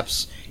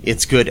perhaps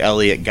it's good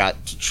Elliot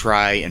got to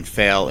try and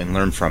fail and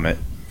learn from it.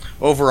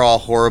 Overall,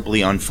 horribly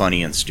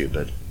unfunny and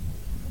stupid.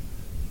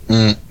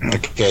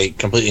 Okay,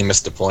 completely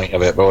missed the point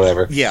of it, but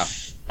whatever. Yeah.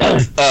 I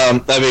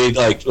mean,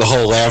 like, the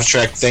whole laugh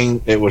track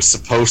thing, it was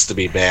supposed to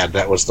be bad.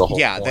 That was the whole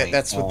point.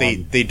 That's what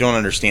they don't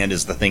understand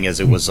is the thing is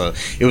it was a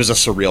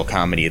surreal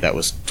comedy that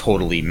was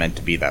totally meant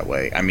to be that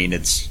way. I mean,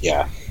 it's...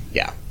 Yeah.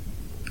 Yeah.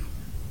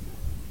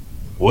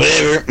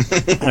 Whatever.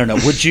 I don't know.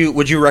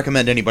 Would you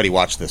recommend anybody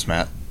watch this,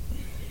 Matt?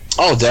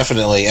 Oh,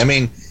 definitely. I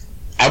mean,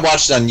 I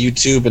watched it on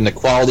YouTube, and the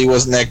quality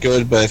wasn't that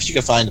good, but if you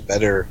can find a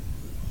better,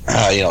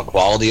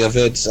 quality of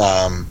it,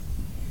 I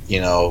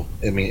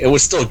mean, it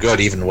was still good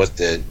even with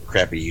the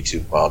crappy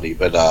YouTube quality.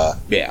 But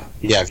if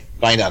you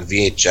find it on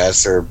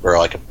VHS or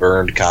like a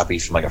burned copy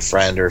from like a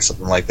friend or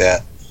something like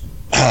that,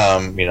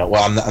 I'm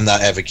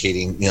not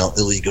advocating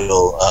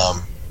illegal,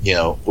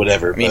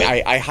 whatever. I mean,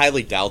 I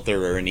highly doubt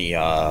there are any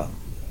high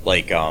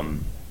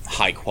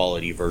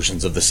quality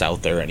versions of this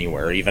out there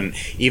anywhere. Even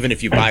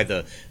if you buy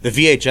the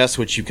VHS,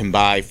 which you can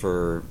buy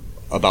for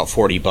about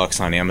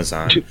 $40 on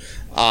Amazon.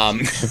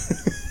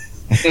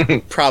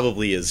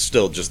 Probably is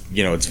still just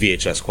it's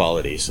VHS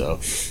quality. So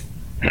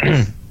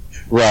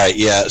right,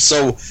 yeah.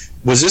 So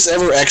was this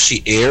ever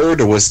actually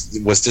aired, or was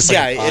this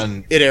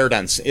on? It aired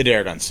on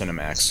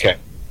Cinemax. Okay.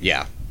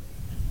 Yeah,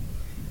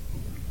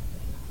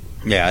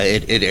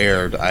 it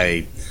aired.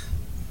 I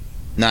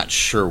not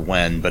sure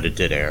when, but it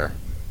did air.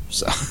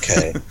 So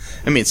okay.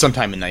 I mean,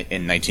 sometime in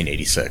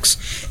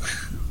 1986.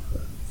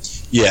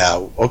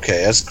 Yeah.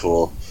 Okay, that's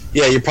cool.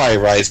 Yeah, you're probably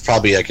right. It's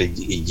probably like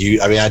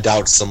I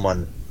doubt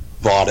someone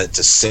bought it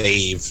to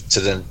save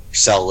to then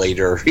sell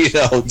later, type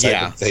of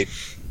thing.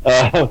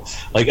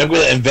 Like, I'm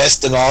going to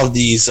invest in all of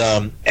these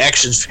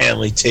Action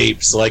Family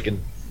tapes so I can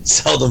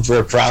sell them for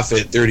a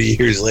profit 30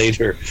 years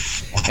later.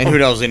 And who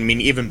knows? I mean,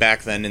 even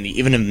back then,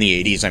 even in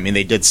the 80s, I mean,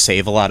 they did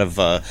save a lot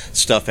of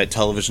stuff at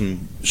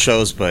television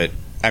shows, but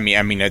I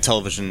mean, at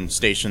television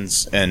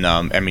stations and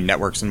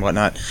networks and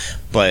whatnot.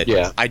 But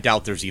yeah. I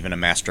doubt there's even a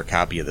master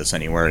copy of this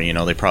anywhere.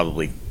 They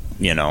probably,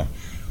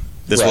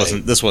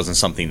 This wasn't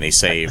something they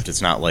saved.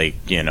 It's not like,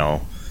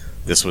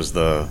 this was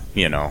the,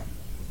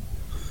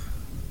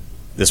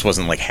 this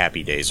wasn't like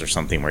Happy Days or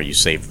something where you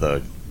save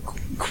the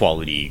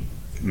quality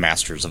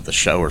masters of the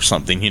show or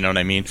something, you know what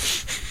I mean?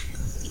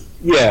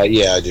 Yeah,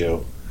 I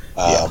do.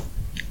 No,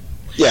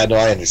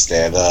 I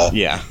understand.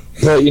 Yeah.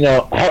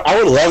 Well,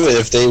 I would love it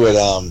if they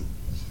would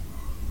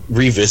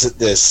revisit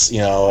this,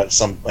 at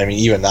some, I mean,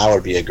 even now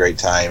would be a great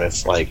time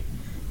if, like,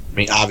 I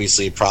mean,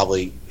 obviously,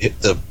 probably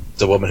the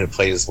woman who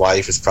played his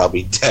wife is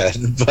probably dead,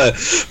 but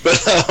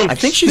I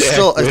think she's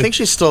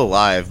still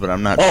alive, but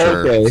I'm not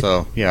sure. Okay.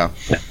 So yeah,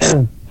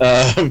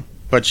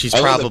 but she's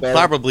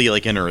probably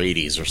like in her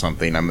 80s or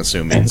something. I'm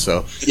assuming.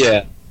 So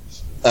yeah,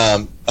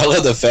 I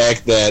love the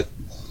fact that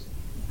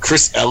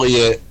Chris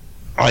Elliott,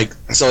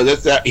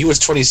 that he was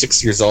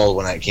 26 years old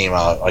when that came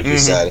out, like you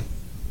said,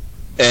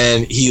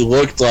 and he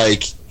looked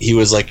like he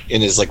was like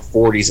in his like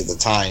 40s at the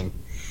time.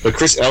 But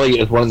Chris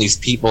Elliott is one of these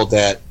people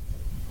that,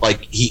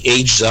 like, he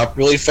aged up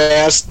really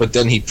fast, but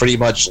then he pretty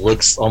much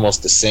looks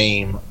almost the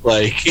same.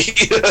 Like, you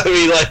know what I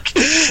mean? Like,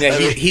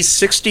 yeah, he's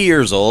 60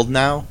 years old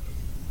now.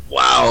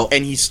 Wow.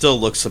 And he still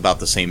looks about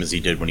the same as he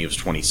did when he was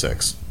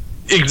 26.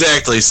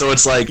 Exactly. So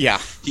it's like, yeah,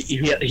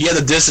 he had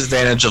the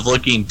disadvantage of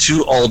looking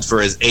too old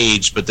for his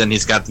age, but then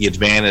he's got the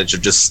advantage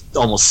of just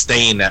almost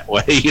staying that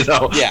way, you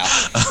know? Yeah.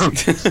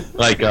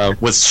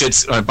 With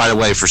Schitt's, by the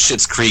way, for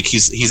Schitt's Creek,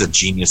 he's a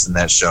genius in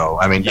that show.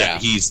 I mean, yeah.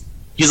 He's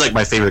like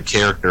my favorite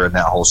character in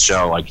that whole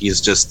show. Like, he's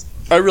just...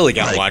 I really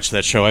gotta watch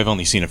that show. I've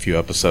only seen a few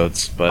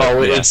episodes, but...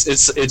 Oh, yeah.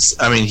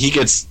 It's I mean, he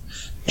gets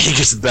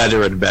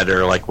better and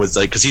better, like, with,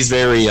 like, because he's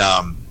very,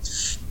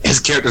 his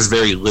character's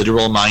very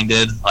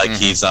literal-minded. Like,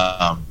 he's,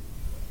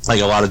 like,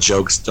 a lot of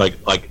jokes, like,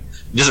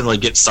 he doesn't really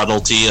get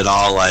subtlety at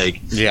all, like,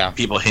 yeah,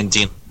 people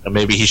hinting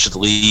maybe he should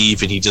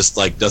leave, and he just,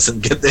 like,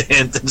 doesn't get the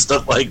hint and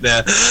stuff like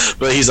that.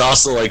 But he's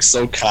also, like,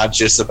 so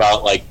conscious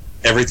about, like,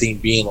 everything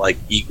being, like,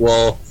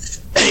 equal.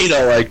 And, you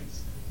know, like,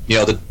 you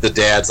know, the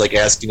dad's like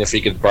asking if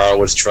he could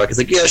borrow his truck. He's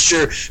like, yeah,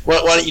 sure.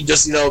 Why don't you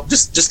just, you know,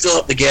 just fill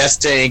up the gas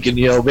tank and,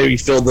 you know, maybe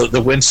fill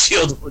the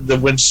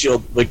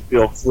windshield like, you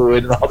know,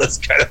 fluid and all this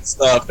kind of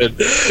stuff, and,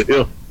 you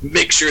know,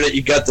 make sure that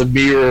you got the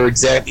mirror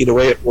exactly the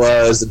way it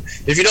was. And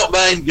if you don't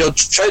mind, you know,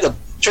 try to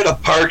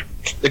park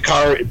the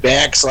car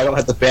back so I don't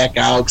have to back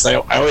out, because I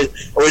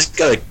always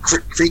gotta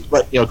creak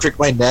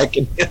my neck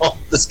and, you know,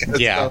 this kind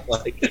of stuff.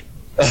 Like,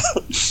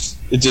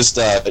 it just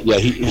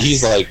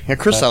he's like, yeah.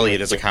 Chris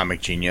Elliott is a comic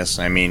genius.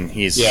 I mean,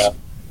 he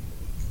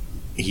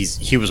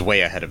was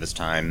way ahead of his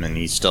time, and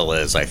he still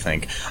is, I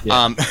think.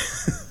 Yeah.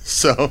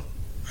 So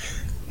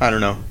I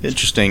don't know,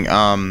 interesting.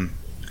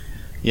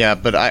 Yeah,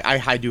 but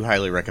I do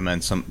highly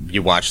recommend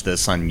you watch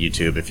this on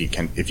YouTube if you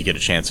get a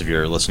chance, if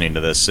you're listening to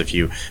this. If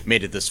you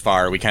made it this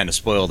far, we kind of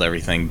spoiled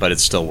everything, but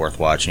it's still worth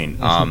watching.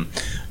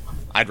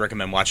 I'd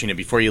recommend watching it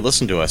before you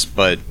listen to us,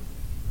 but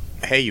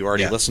hey, you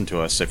already listened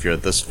to us if you're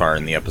this far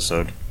in the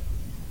episode.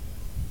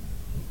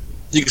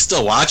 You can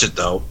still watch it,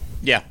 though.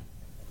 Yeah.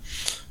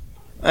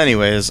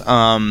 Anyways,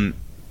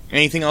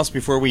 anything else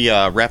before we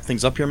wrap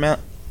things up here, Matt?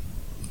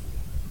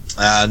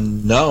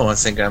 No, I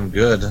think I'm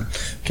good.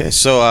 Okay,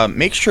 so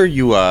make sure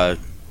you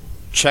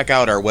check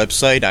out our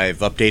website. I've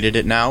updated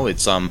it now.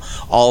 It's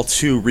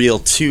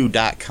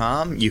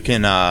all2real2.com. You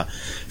can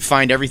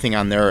find everything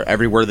on there,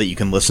 everywhere that you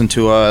can listen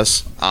to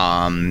us.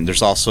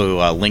 There's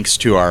also links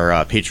to our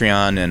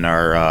Patreon and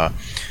our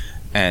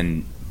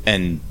and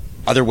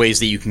other ways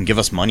that you can give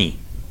us money.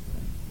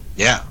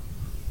 Yeah.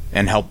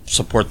 And help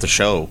support the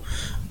show.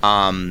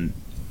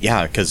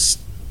 Yeah, because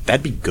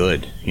that'd be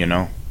good, you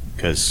know,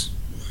 because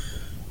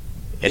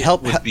it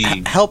helped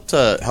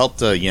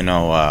to you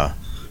know,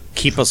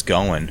 keep us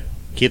going,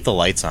 keep the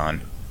lights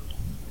on.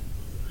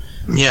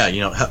 Yeah, you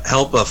know,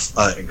 help a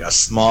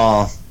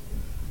small,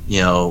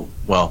 you know,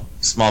 well,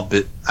 small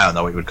bit, I don't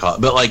know what you would call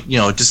it, but, like, you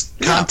know, just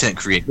content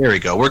create. There we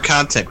go. We're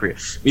content create.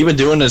 We've been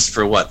doing this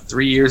for what,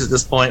 3 years at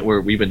this point, where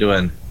we've been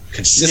doing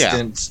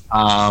consistent.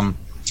 Yeah.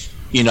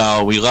 You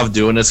know, we love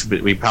doing this.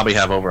 We probably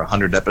have over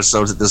 100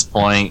 episodes at this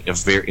point,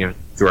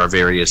 through our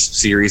various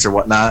series or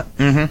whatnot.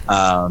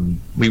 Mm-hmm.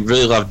 We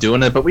really love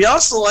doing it, but we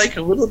also like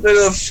a little bit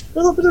of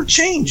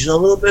change, a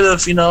little bit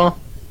of, you know,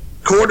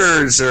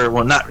 quarters, or,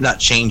 well, not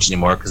change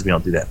anymore, because we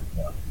don't do that.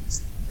 You know.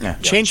 Yeah,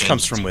 change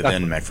comes from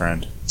within, my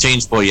friend.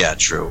 Change, well, yeah,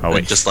 true. Oh,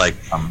 wait. Just like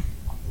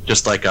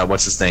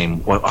what's his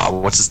name?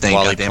 What's his name?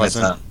 Wally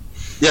Pleasant.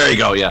 There you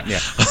go. Yeah. Yeah.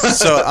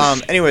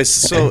 So, anyways,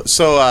 so.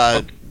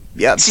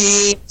 Yeah.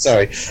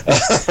 Sorry.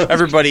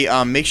 Everybody,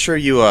 make sure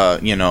you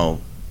you know,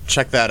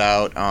 check that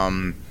out.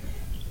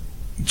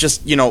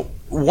 Just, you know,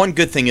 one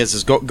good thing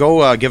is go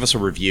give us a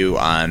review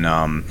on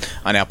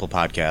Apple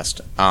Podcast.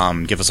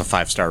 Give us a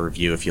 5-star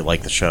review if you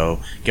like the show.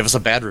 Give us a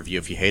bad review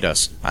if you hate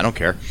us. I don't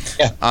care.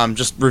 Yeah.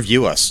 Just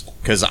review us,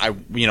 because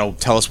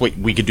tell us what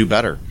we could do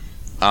better.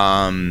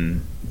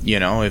 You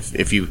know,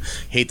 if you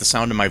hate the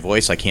sound of my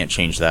voice, I can't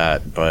change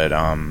that, but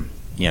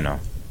you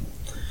know.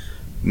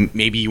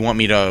 Maybe you want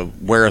me to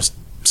wear a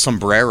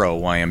sombrero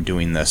while I'm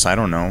doing this. I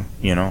don't know,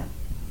 you know.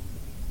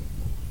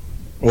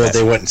 Well,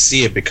 they wouldn't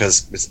see it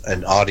because it's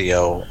an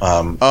audio.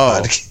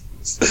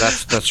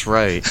 That's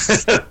right.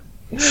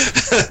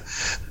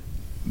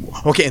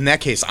 Okay, in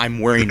that case, I'm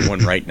wearing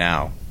one right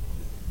now.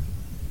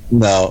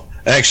 No,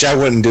 actually, I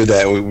wouldn't do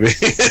that.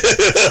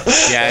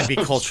 Yeah, it'd be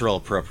cultural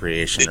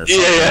appropriation or something.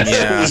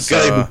 Yeah.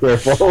 Gotta be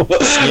careful.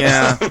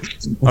 Yeah.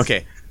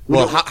 Okay.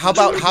 Well, how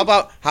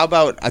about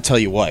I tell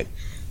you what.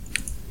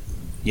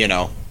 You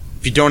know,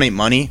 if you donate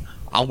money,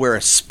 I'll wear a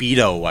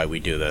Speedo while we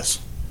do this.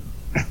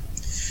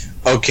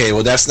 Okay,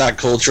 well, that's not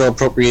cultural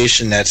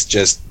appropriation. That's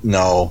just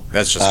no.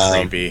 That's just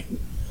creepy.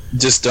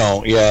 Just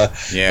don't. Yeah.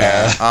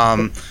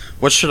 Yeah.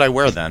 What should I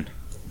wear then?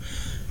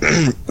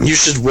 You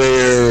should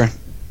wear.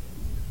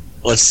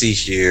 Let's see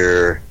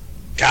here.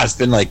 God, it's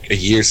been like a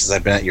year since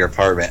I've been at your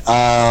apartment.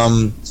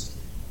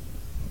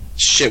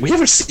 Shit, we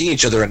haven't seen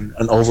each other in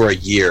over a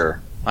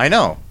year. I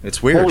know.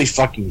 It's weird. Holy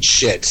fucking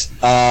shit.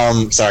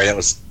 Sorry, that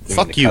was.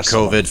 Fuck you,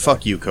 COVID.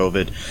 Fuck you,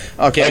 COVID.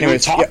 Okay,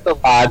 anyways. We talked a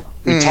lot.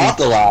 Talked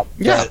a lot.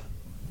 Yeah.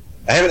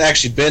 I haven't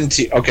actually been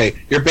to. Okay,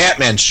 your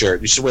Batman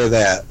shirt. You should wear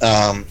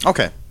that.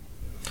 Okay.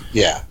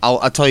 Yeah.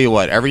 I'll tell you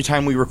what. Every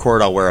time we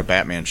record, I'll wear a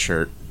Batman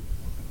shirt.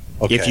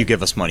 Okay. If you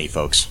give us money,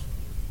 folks.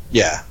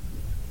 Yeah.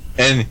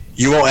 And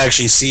you won't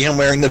actually see him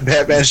wearing the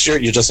Batman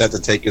shirt. You just have to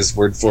take his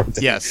word for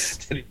it. Yes.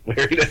 That he's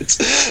wearing it.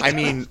 I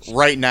mean,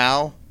 right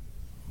now,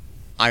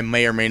 I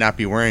may or may not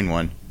be wearing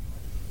one.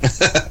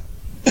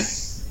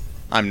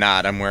 I'm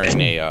not. I'm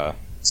wearing a.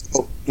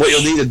 So what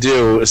you'll need to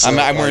do is. I'm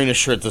wearing a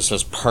shirt that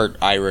says "Part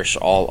Irish,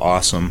 All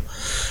Awesome."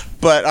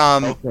 But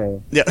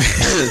Okay. yeah.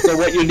 So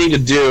what you need to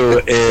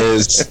do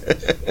is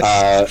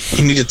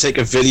you need to take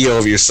a video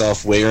of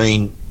yourself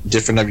wearing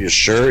different of your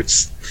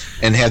shirts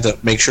and have to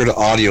make sure the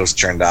audio's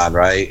turned on,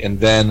 right? And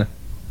then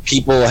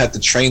people have to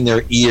train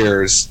their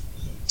ears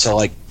to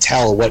like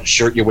tell what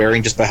shirt you're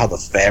wearing just by how the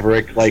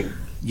fabric like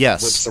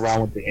Yes. whips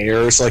around with the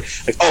air. It's like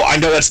oh, I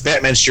know that's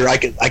Batman's shirt. I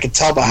can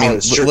tell by how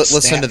his shirt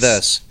listen to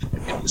this.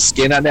 The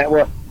skin on that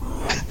one.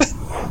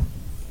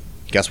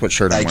 Guess what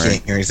shirt I'm I wearing?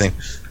 can't hear anything.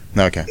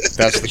 Okay,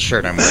 that's the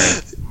shirt I'm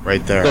wearing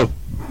right there. Oh.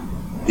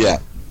 Yeah,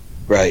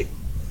 right.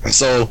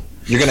 So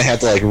you're gonna have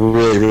to like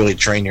really, really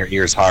train your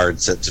ears hard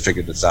to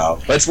figure this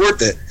out. But it's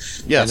worth it.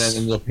 Yes.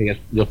 And then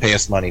you'll pay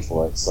us money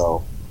for it.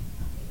 So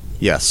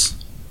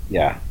Yes.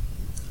 yeah.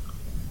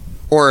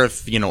 Or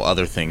if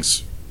other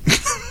things.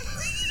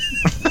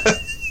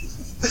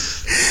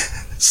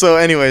 So,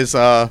 anyways,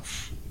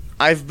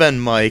 I've been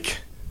Mike,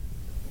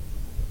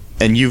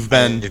 and you've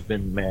been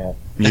Matt.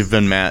 You've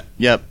been Matt.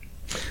 Yep.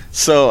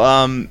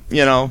 So,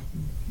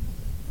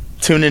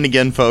 tune in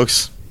again,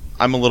 folks.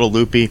 I'm a little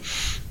loopy.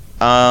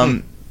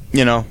 Wear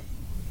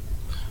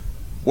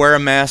a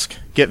mask.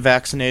 Get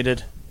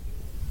vaccinated.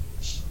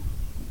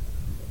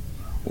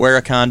 Wear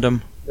a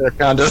condom.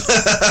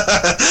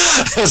 I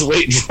was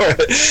waiting for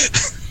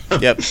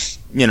it. Yep.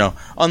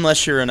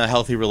 Unless you're in a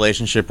healthy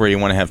relationship where you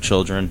want to have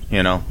children,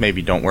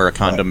 maybe don't wear a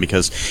condom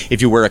because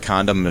if you wear a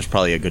condom, there's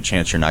probably a good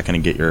chance you're not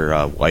going to get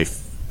your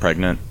wife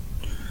pregnant.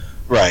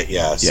 Right.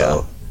 Yeah.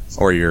 So.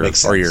 Or your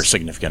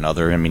significant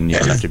other. I mean, you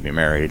don't have to be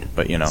married,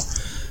 but Don't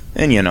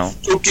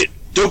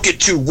get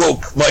too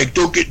woke, Mike.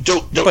 Don't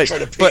try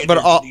to pay but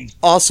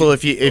also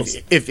if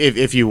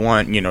you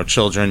want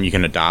children, you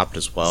can adopt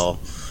as well.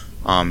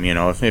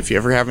 If you're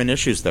ever having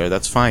issues there,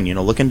 that's fine.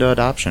 Look into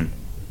adoption.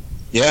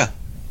 Yeah.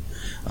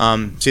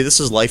 See, this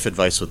is life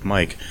advice with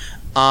Mike.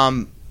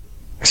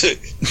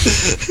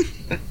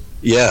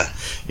 Yeah.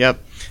 Yep.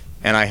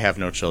 And I have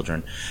no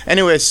children.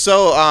 Anyway,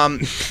 so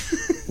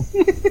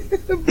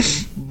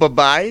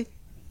bye-bye.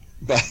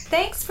 Bye.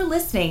 Thanks for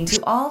listening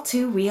to All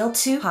Too Real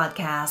 2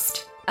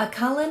 podcast, a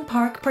Cullen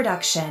Park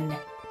production.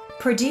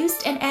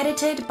 Produced and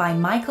edited by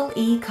Michael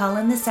E.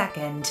 Cullen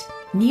II.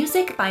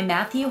 Music by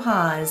Matthew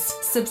Hawes.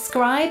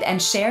 Subscribe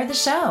and share the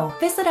show.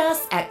 Visit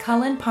us at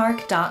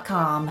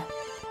cullenpark.com.